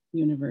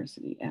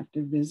University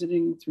after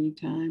visiting 3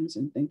 times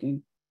and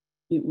thinking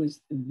it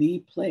was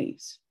the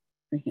place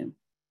for him.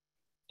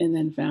 And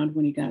then found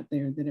when he got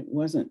there that it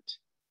wasn't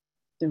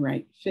the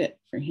right fit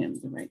for him,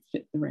 the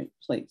right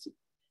place.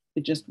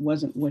 It just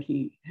wasn't what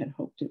he had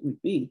hoped it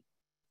would be.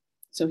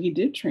 So he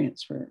did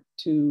transfer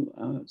to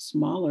a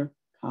smaller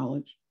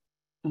college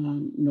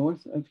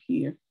north of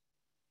here.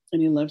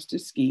 And he loves to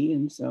ski.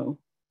 And so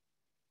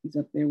he's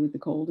up there with the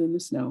cold and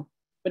the snow,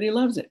 but he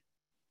loves it.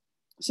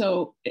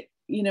 So,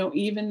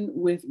 even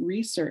with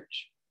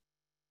research,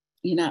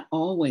 you're not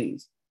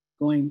always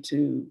going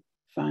to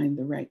find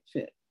the right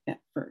fit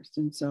at first.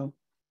 And so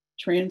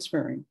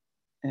transferring,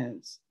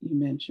 as you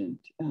mentioned,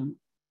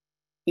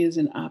 is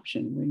an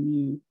option when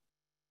you,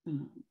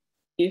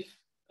 if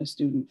a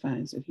student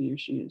finds that he or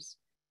she is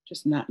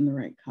just not in the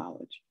right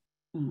college,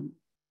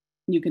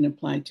 you can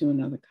apply to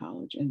another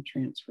college and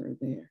transfer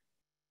there.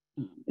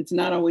 It's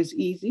not always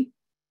easy.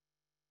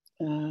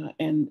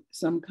 And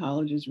some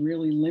colleges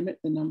really limit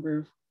the number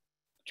of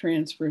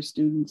transfer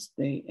students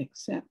they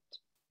accept,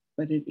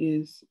 but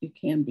it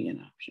can be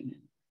an option.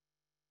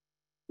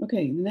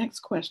 Okay, the next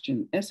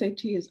question.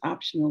 SAT is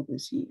optional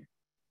this year.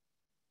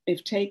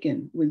 If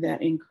taken, would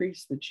that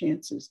increase the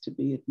chances to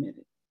be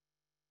admitted?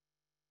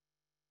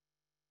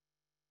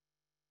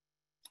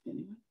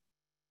 Anyone?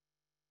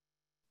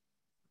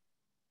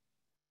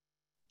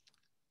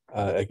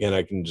 Again,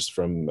 I can just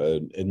from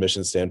an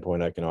admission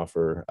standpoint, I can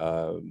offer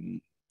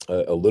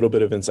a little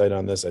bit of insight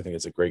on this. I think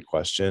it's a great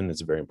question.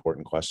 It's a very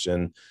important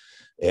question.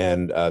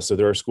 And so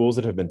there are schools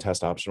that have been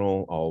test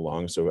optional all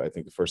along. So I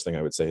think the first thing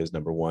I would say is,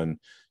 number one,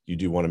 you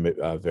do want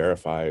to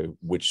verify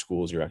which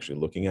schools you're actually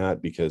looking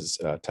at, because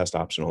test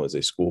optional is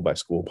a school by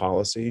school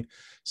policy.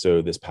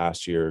 So this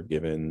past year,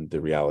 given the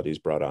realities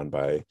brought on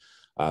by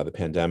the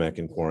pandemic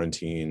and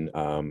quarantine,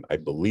 I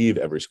believe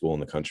every school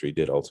in the country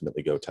did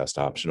ultimately go test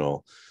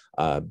optional,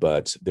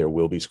 but there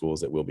will be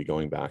schools that will be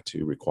going back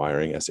to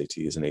requiring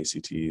SATs and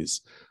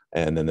ACTs.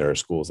 And then there are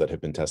schools that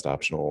have been test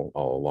optional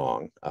all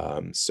along.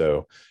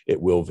 So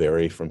it will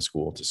vary from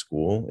school to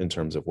school in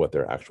terms of what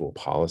their actual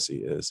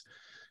policy is.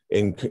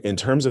 In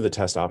terms of the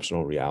test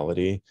optional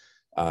reality,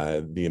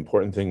 the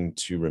important thing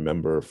to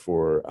remember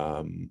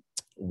for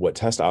what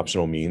test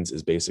optional means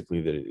is basically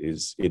that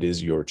it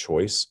is your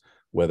choice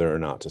whether or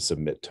not to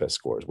submit test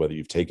scores, whether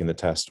you've taken the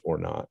test or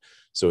not.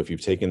 So if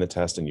you've taken the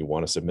test and you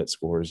want to submit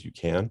scores, you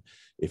can.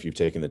 If you've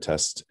taken the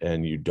test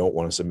and you don't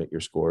want to submit your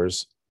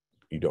scores,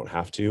 you don't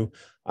have to.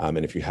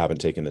 And if you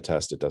haven't taken the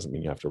test, it doesn't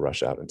mean you have to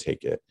rush out and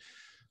take it.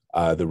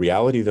 The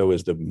reality, though,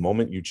 is the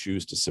moment you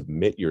choose to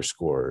submit your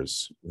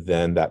scores,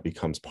 then that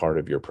becomes part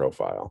of your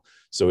profile.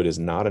 So it is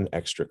not an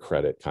extra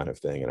credit kind of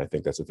thing. And I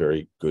think that's a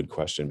very good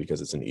question, because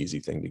it's an easy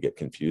thing to get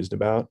confused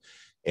about.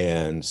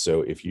 And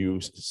so if you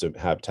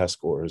have test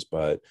scores,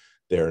 but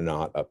they're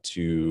not up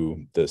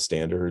to the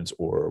standards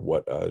or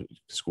what a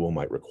school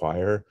might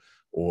require,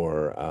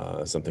 or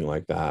something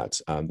like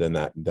that, then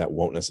that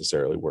won't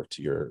necessarily work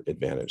to your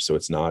advantage. So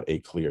it's not a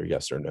clear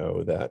yes or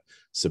no that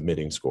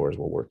submitting scores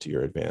will work to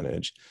your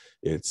advantage.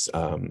 It's,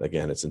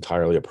 again, it's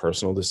entirely a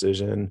personal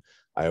decision.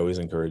 I always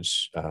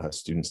encourage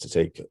students to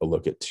take a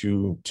look at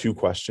two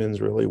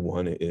questions, really.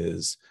 One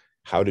is,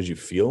 how did you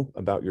feel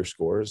about your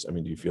scores? I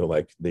mean, do you feel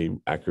like they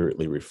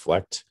accurately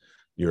reflect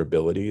your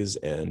abilities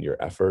and your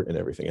effort and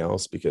everything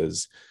else?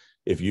 Because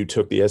if you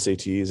took the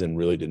SATs and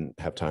really didn't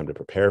have time to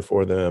prepare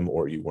for them,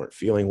 or you weren't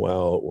feeling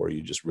well, or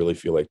you just really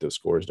feel like those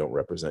scores don't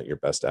represent your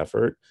best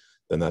effort,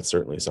 then that's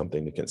certainly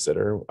something to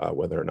consider,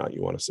 whether or not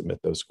you want to submit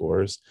those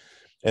scores.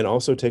 And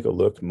also take a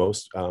look,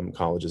 most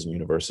colleges and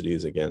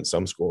universities, again,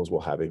 some schools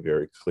will have a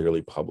very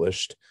clearly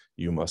published,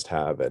 you must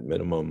have at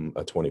minimum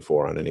a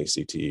 24 on an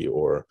ACT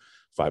or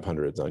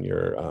 500s on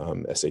your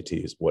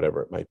SATs,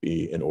 whatever it might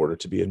be, in order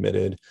to be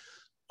admitted.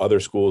 Other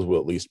schools will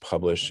at least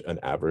publish an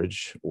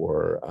average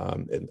or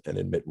an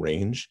admit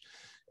range.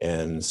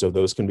 And so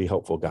those can be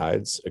helpful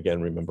guides.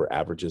 Again, remember,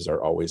 averages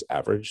are always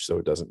average, so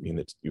it doesn't mean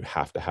that you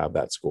have to have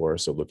that score.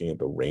 So looking at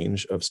the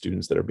range of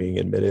students that are being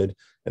admitted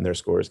and their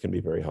scores can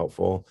be very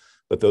helpful.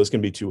 But those can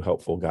be two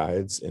helpful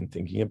guides in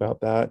thinking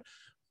about that.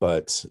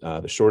 But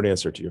the short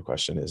answer to your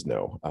question is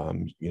no.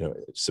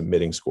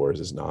 Submitting scores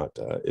is not,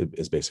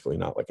 is basically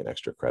not like an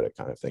extra credit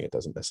kind of thing. It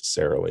doesn't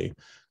necessarily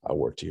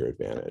work to your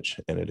advantage,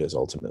 and it is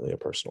ultimately a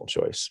personal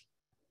choice.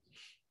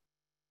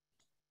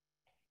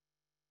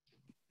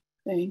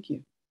 Thank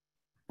you.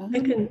 I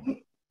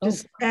can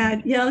just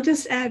add, I'll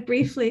just add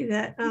briefly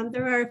that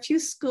there are a few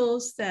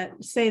schools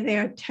that say they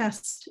are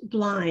test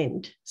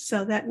blind.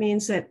 So that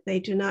means that they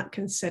do not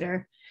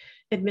consider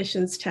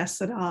admissions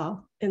tests at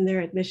all in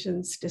their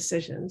admissions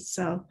decisions.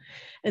 So,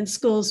 and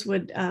schools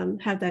would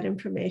have that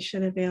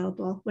information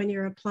available when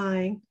you're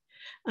applying.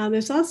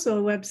 There's also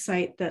a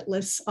website that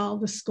lists all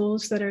the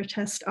schools that are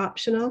test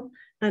optional,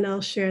 and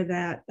I'll share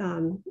that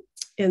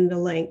in the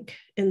link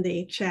in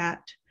the chat.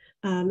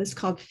 It's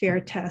called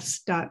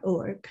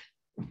fairtest.org.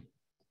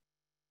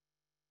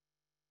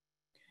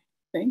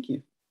 Thank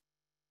you.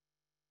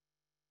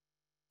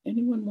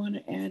 Anyone want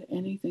to add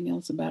anything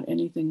else about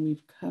anything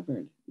we've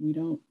covered? We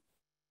don't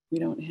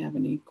have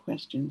any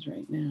questions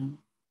right now.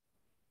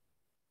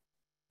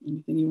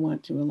 Anything you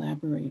want to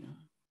elaborate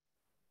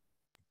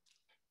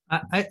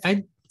on?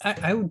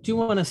 I do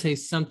want to say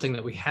something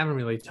that we haven't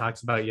really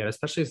talked about yet,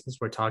 especially since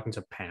we're talking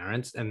to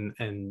parents, and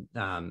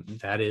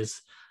that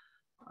is,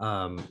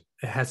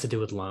 it has to do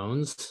with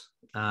loans.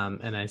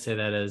 And I say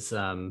that as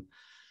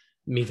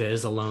MIFA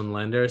is a loan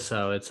lender,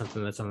 so it's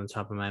something that's on the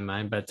top of my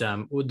mind. But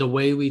the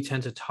way we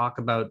tend to talk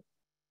about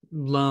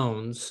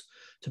loans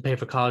to pay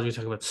for college, we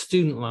talk about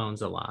student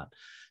loans a lot.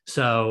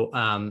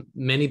 So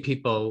many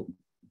people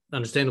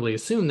understandably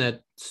assume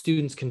that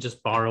students can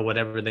just borrow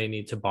whatever they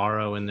need to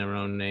borrow in their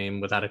own name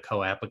without a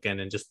co-applicant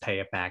and just pay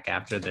it back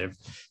after they've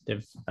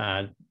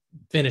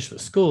finished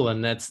with school.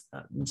 And that's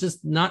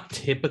just not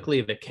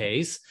typically the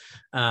case.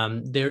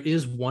 There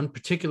is one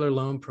particular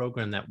loan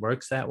program that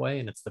works that way,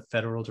 and it's the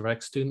Federal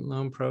Direct Student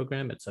Loan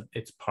Program.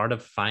 It's part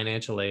of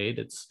financial aid.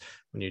 It's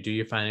when you do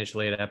your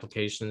financial aid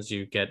applications,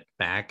 you get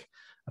back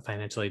a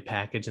financial aid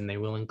package, and they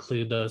will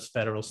include those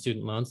federal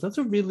student loans. Those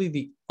are really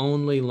the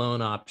only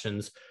loan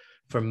options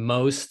for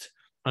most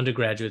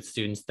undergraduate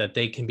students that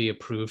they can be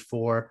approved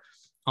for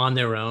on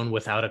their own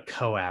without a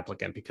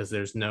co-applicant, because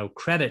there's no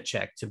credit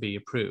check to be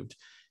approved.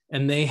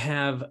 And they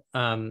have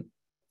loan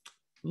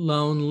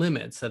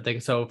limits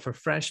that so for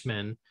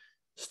freshmen,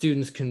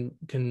 students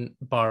can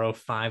borrow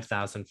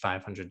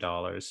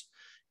 $5,500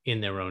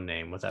 in their own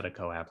name without a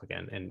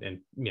co-applicant, and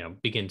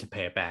begin to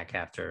pay it back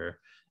after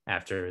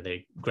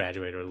they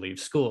graduate or leave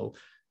school.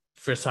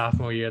 For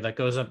sophomore year, that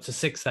goes up to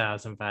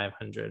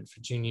 $6,500. For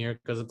junior year,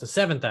 it goes up to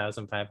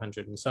 $7,500,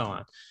 and so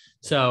on.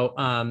 So,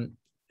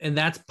 and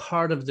that's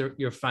part of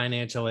your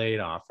financial aid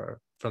offer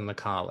from the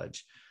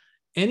college.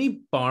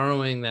 Any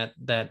borrowing that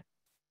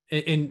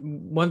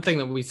and one thing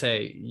that we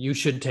say, you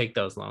should take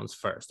those loans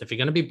first. If you're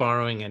going to be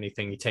borrowing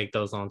anything, you take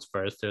those loans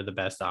first. They're the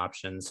best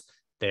options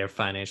there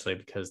financially,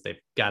 because they've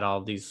got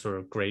all these sort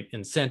of great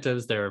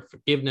incentives. There are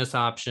forgiveness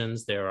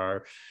options. There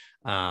are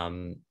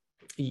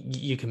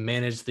you can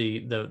manage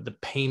the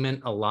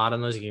payment a lot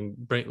on those. You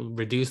can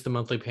reduce the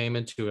monthly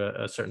payment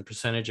to a certain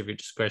percentage of your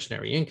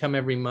discretionary income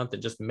every month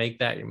and just make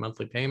that your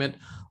monthly payment.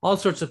 All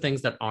sorts of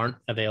things that aren't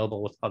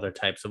available with other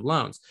types of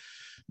loans.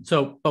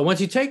 So, but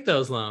once you take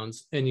those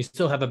loans and you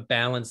still have a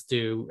balance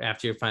due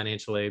after your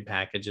financial aid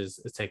package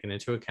is taken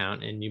into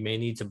account, and you may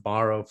need to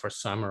borrow for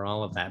some or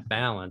all of that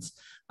balance,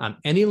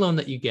 any loan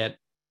that you get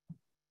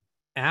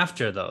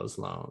after those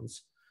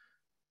loans,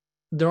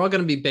 they're all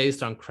going to be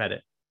based on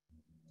credit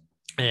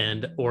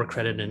or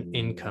credit and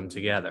income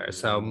together.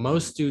 So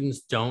most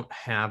students don't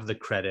have the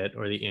credit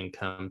or the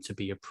income to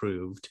be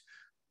approved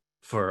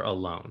for a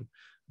loan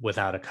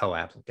without a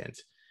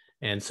co-applicant.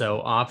 And so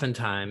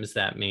oftentimes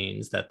that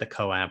means that the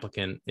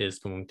co-applicant is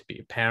going to be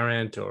a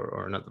parent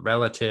or another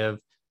relative.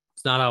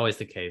 It's not always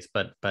the case,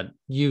 but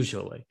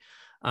usually.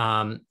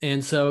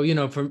 And so,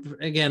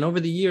 again, over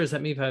the years,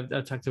 that means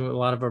I've talked to a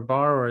lot of our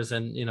borrowers,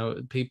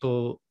 and,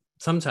 people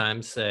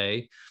sometimes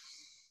say,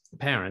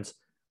 parents,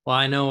 well,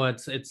 I know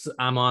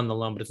I'm on the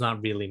loan, but it's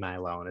not really my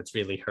loan. It's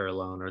really her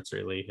loan, or it's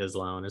really his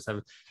loan, or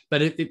something.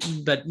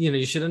 But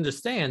you should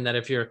understand that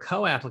if you're a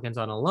co-applicant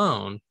on a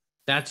loan,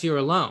 that's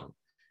your loan,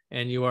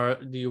 and you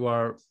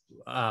are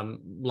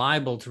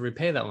liable to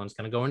repay that loan. It's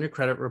going to go in your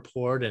credit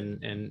report,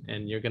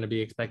 and you're going to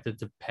be expected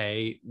to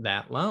pay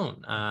that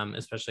loan,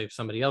 especially if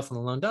somebody else on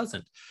the loan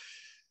doesn't.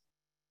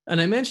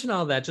 And I mention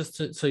all that just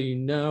so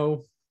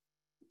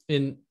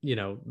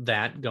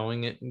that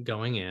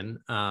going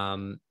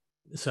in.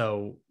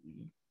 So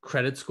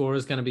credit score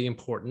is going to be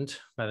important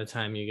by the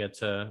time you get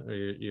to, or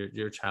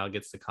your child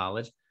gets to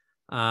college.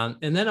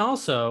 And then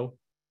also,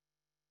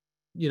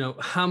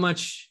 how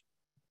much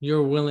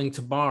you're willing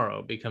to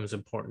borrow becomes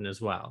important as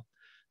well.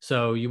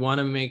 So you want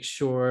to make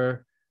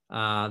sure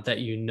that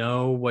you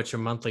know what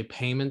your monthly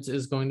payments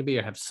is going to be,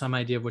 or have some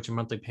idea of what your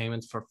monthly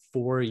payments for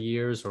 4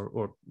 years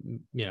or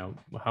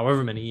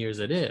however many years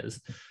it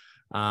is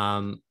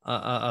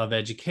of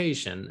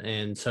education.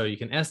 And so you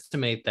can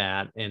estimate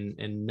that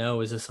and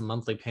know, is this a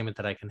monthly payment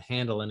that I can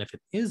handle? And if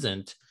it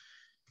isn't,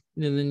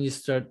 then you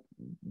start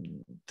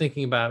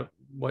thinking about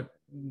what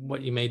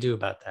you may do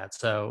about that.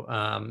 So,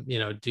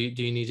 do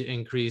you need to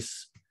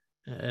increase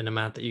an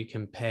amount that you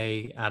can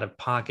pay out of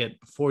pocket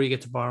before you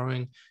get to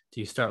borrowing? Do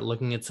you start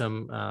looking at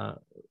some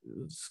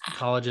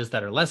colleges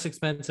that are less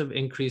expensive,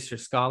 increase your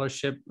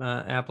scholarship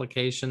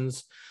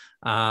applications?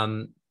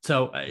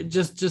 So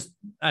just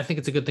I think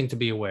it's a good thing to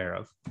be aware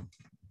of.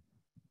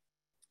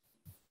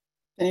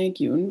 Thank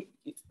you. And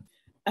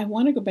I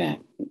want to go back,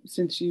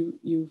 since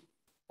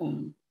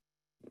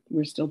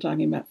we're still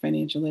talking about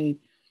financial aid.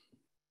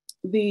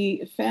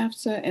 The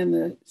FAFSA and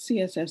the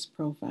CSS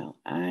profile,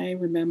 I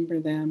remember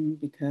them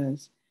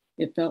because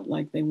it felt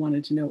like they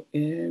wanted to know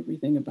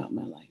everything about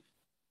my life,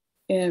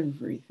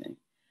 everything.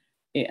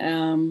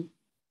 And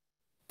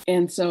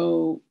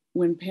so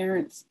when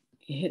parents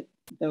hit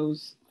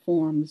those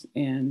forms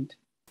and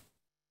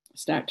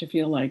start to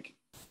feel like,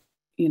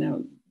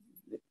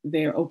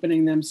 they're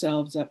opening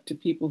themselves up to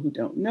people who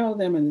don't know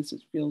them, and this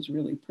feels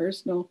really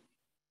personal,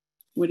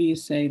 what do you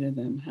say to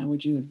them? How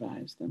would you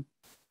advise them?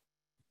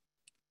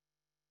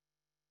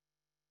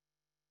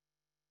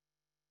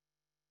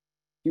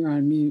 You're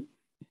on mute.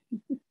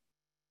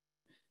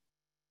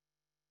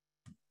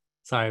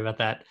 Sorry about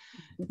that.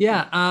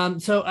 Yeah.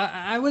 So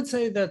I would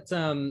say that,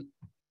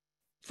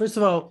 first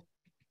of all,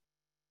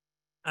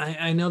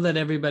 I know that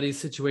everybody's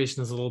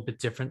situation is a little bit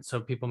different, so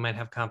people might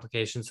have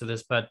complications to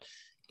this, but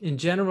in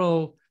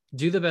general,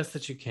 do the best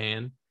that you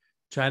can.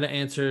 Try to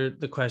answer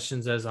the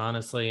questions as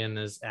honestly and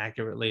as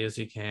accurately as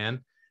you can.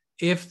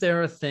 If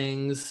there are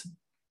things,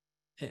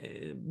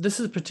 this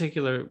is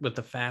particular with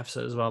the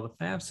FAFSA as well.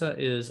 The FAFSA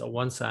is a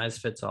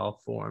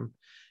one-size-fits-all form.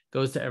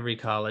 Goes to every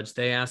college.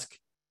 They ask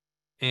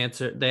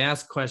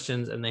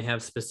questions and they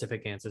have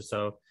specific answers.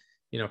 So,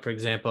 for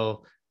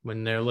example,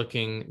 when they're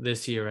looking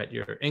this year at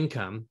your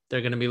income,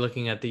 they're going to be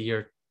looking at the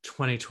year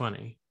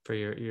 2020 for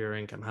your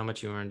income, how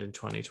much you earned in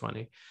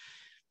 2020.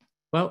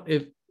 Well,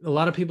 if a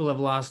lot of people have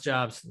lost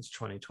jobs since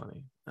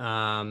 2020.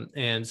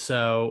 And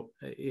so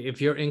if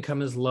your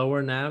income is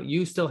lower now,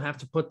 you still have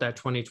to put that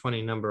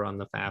 2020 number on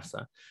the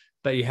FAFSA,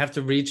 but you have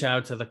to reach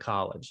out to the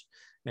college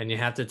and you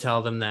have to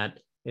tell them that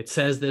it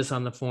says this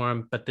on the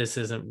form, but this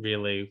isn't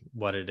really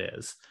what it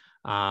is.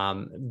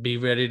 Be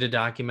ready to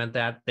document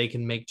that. They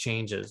can make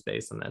changes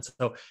based on that.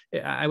 So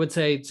I would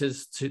say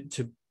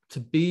to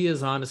be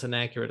as honest and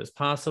accurate as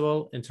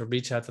possible, and to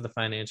reach out to the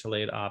financial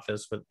aid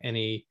office with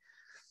any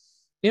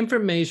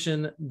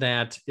information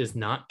that is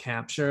not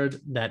captured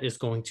that is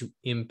going to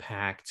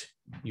impact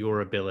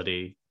your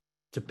ability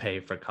to pay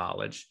for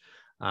college,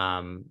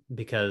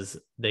 because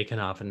they can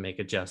often make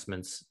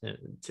adjustments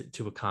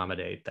to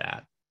accommodate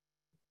that.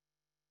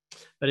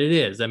 But it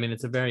is, I mean,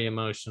 it's a very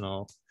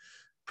emotional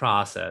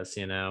process,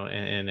 you know,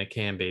 and it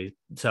can be.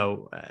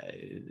 So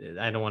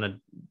I don't want to,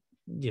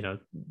 you know,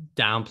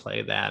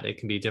 downplay that. It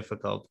can be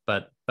difficult,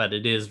 but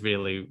it is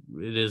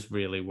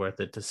really worth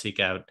it to seek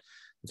out,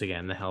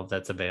 again, the help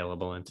that's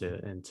available and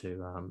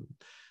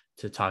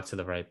to talk to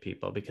the right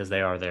people, because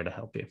they are there to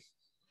help you.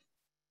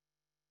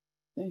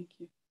 Thank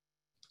you.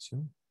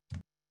 Sure.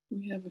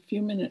 We have a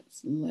few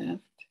minutes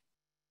left.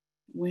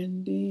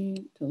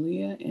 Wendy,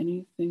 Thalia,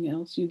 anything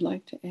else you'd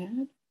like to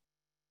add?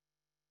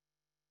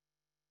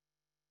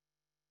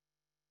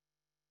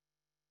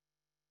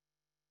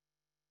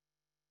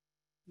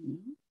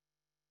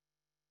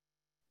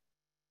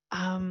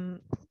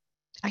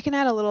 I can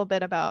add a little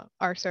bit about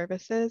our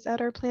services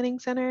at our planning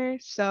center.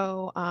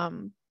 So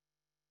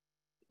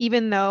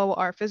even though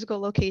our physical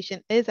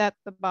location is at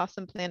the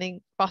Boston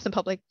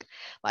Public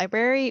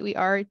Library, we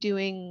are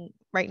doing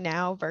right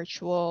now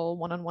virtual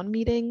one-on-one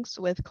meetings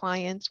with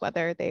clients,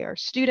 whether they are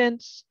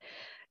students,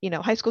 you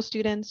know, high school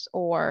students,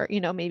 or, you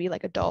know, maybe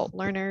like adult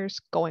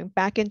learners going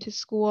back into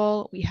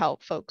school. We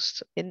help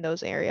folks in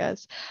those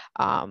areas,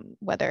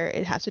 whether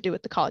it has to do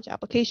with the college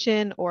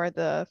application or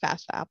the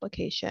FAFSA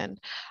application.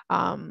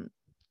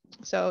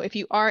 So if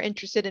you are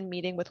interested in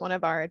meeting with one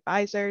of our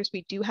advisors,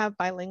 we do have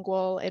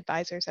bilingual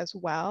advisors as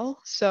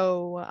well.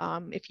 So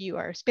if you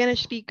are a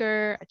Spanish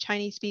speaker, a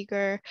Chinese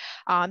speaker,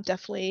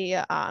 definitely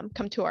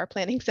come to our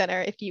planning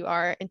center if you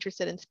are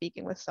interested in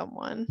speaking with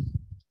someone.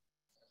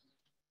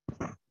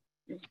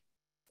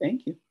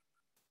 Thank you.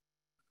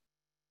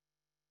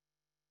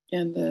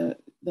 And the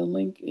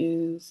link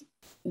is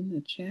in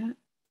the chat,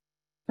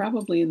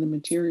 probably in the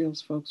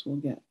materials folks will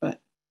get, but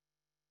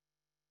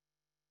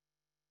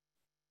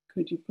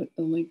could you put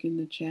the link in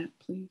the chat,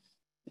 please?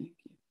 Thank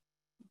you.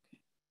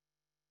 Okay.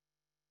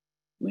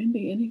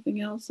 Wendy, anything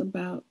else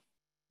about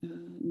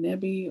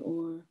NEBI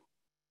or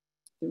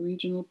the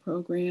regional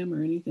program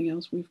or anything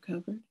else we've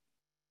covered?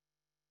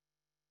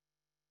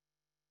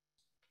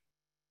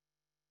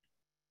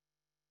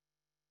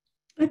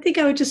 I think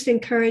I would just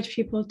encourage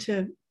people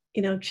to,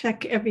 you know,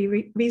 check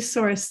every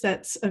resource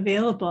that's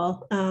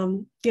available,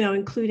 you know,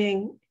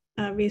 including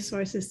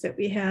resources that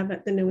we have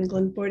at the New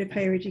England Board of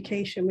Higher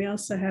Education. We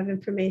also have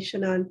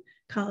information on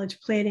college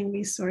planning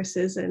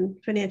resources and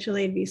financial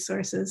aid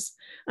resources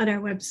on our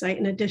website,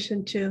 in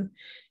addition to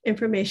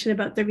information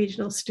about the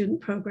regional student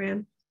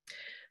program.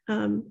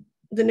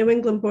 The New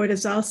England Board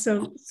has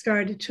also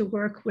started to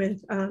work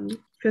with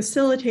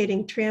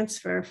facilitating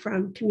transfer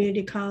from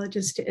community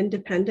colleges to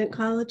independent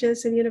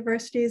colleges and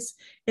universities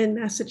in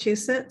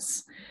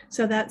Massachusetts.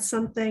 So that's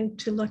something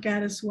to look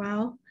at as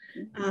well.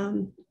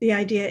 The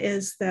idea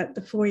is that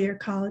the four-year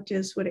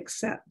colleges would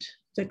accept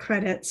the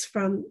credits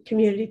from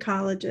community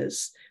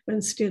colleges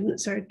when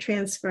students are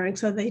transferring,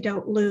 so they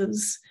don't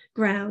lose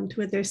ground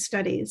with their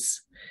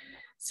studies.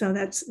 So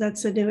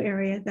that's a new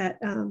area that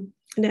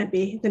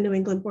NEBI, the New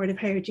England Board of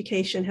Higher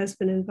Education, has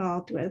been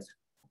involved with.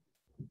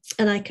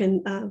 And I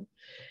can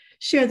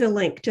share the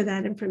link to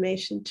that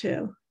information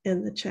too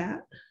in the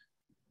chat.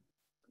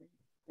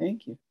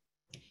 Thank you.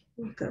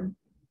 Welcome.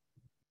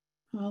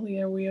 Holly,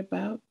 are we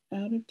about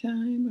out of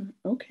time?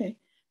 Or, okay,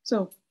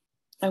 so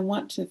I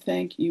want to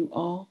thank you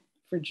all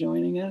for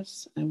joining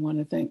us. I want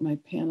to thank my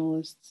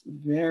panelists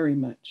very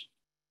much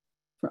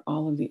for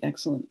all of the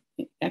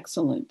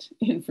excellent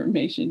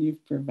information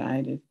you've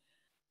provided.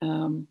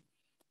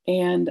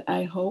 And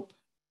I hope,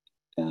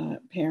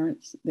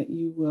 parents, that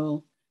you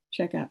will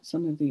check out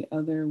some of the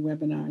other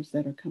webinars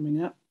that are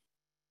coming up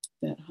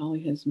that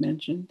Holly has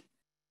mentioned.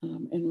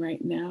 And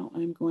right now,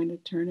 I'm going to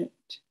turn it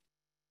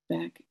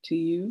back to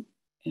you,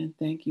 and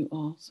thank you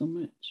all so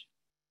much.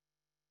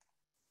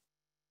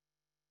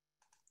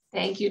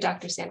 Thank you,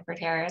 Dr.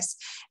 Sanford-Harris.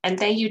 And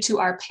thank you to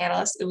our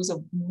panelists. It was a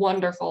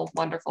wonderful,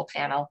 wonderful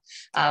panel,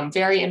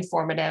 very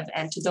informative.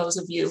 And to those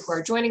of you who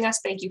are joining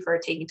us, thank you for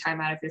taking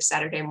time out of your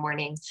Saturday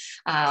morning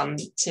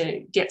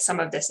to get some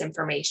of this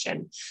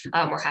information.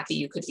 We're happy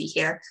you could be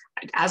here.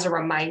 As a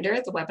reminder,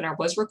 the webinar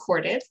was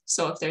recorded.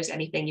 So if there's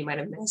anything you might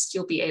have missed,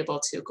 you'll be able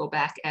to go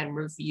back and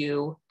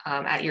review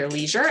at your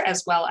leisure,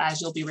 as well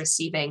as you'll be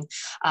receiving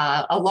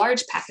a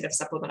large packet of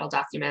supplemental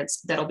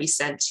documents that'll be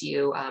sent to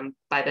you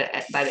by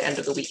the end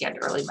of the weekend,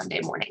 early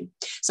Monday morning.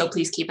 So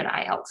please keep an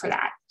eye out for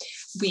that.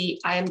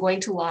 I am going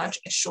to launch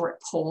a short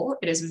poll.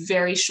 It is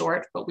very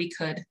short, but we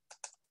could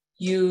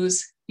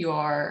use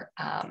your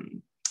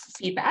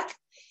feedback.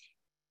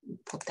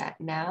 Put that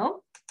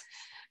now.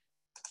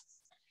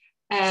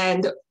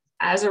 And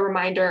as a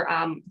reminder,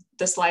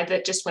 the slide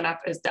that just went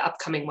up is the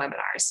upcoming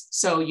webinars.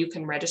 So you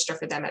can register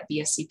for them at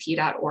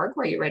bscp.org,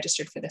 where you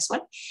registered for this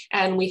one.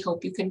 And we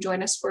hope you can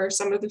join us for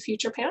some of the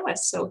future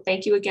panelists. So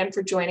thank you again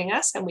for joining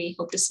us, and we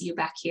hope to see you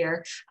back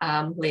here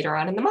later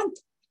on in the month.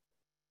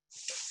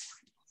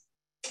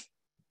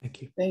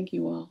 Thank you. Thank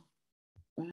you all.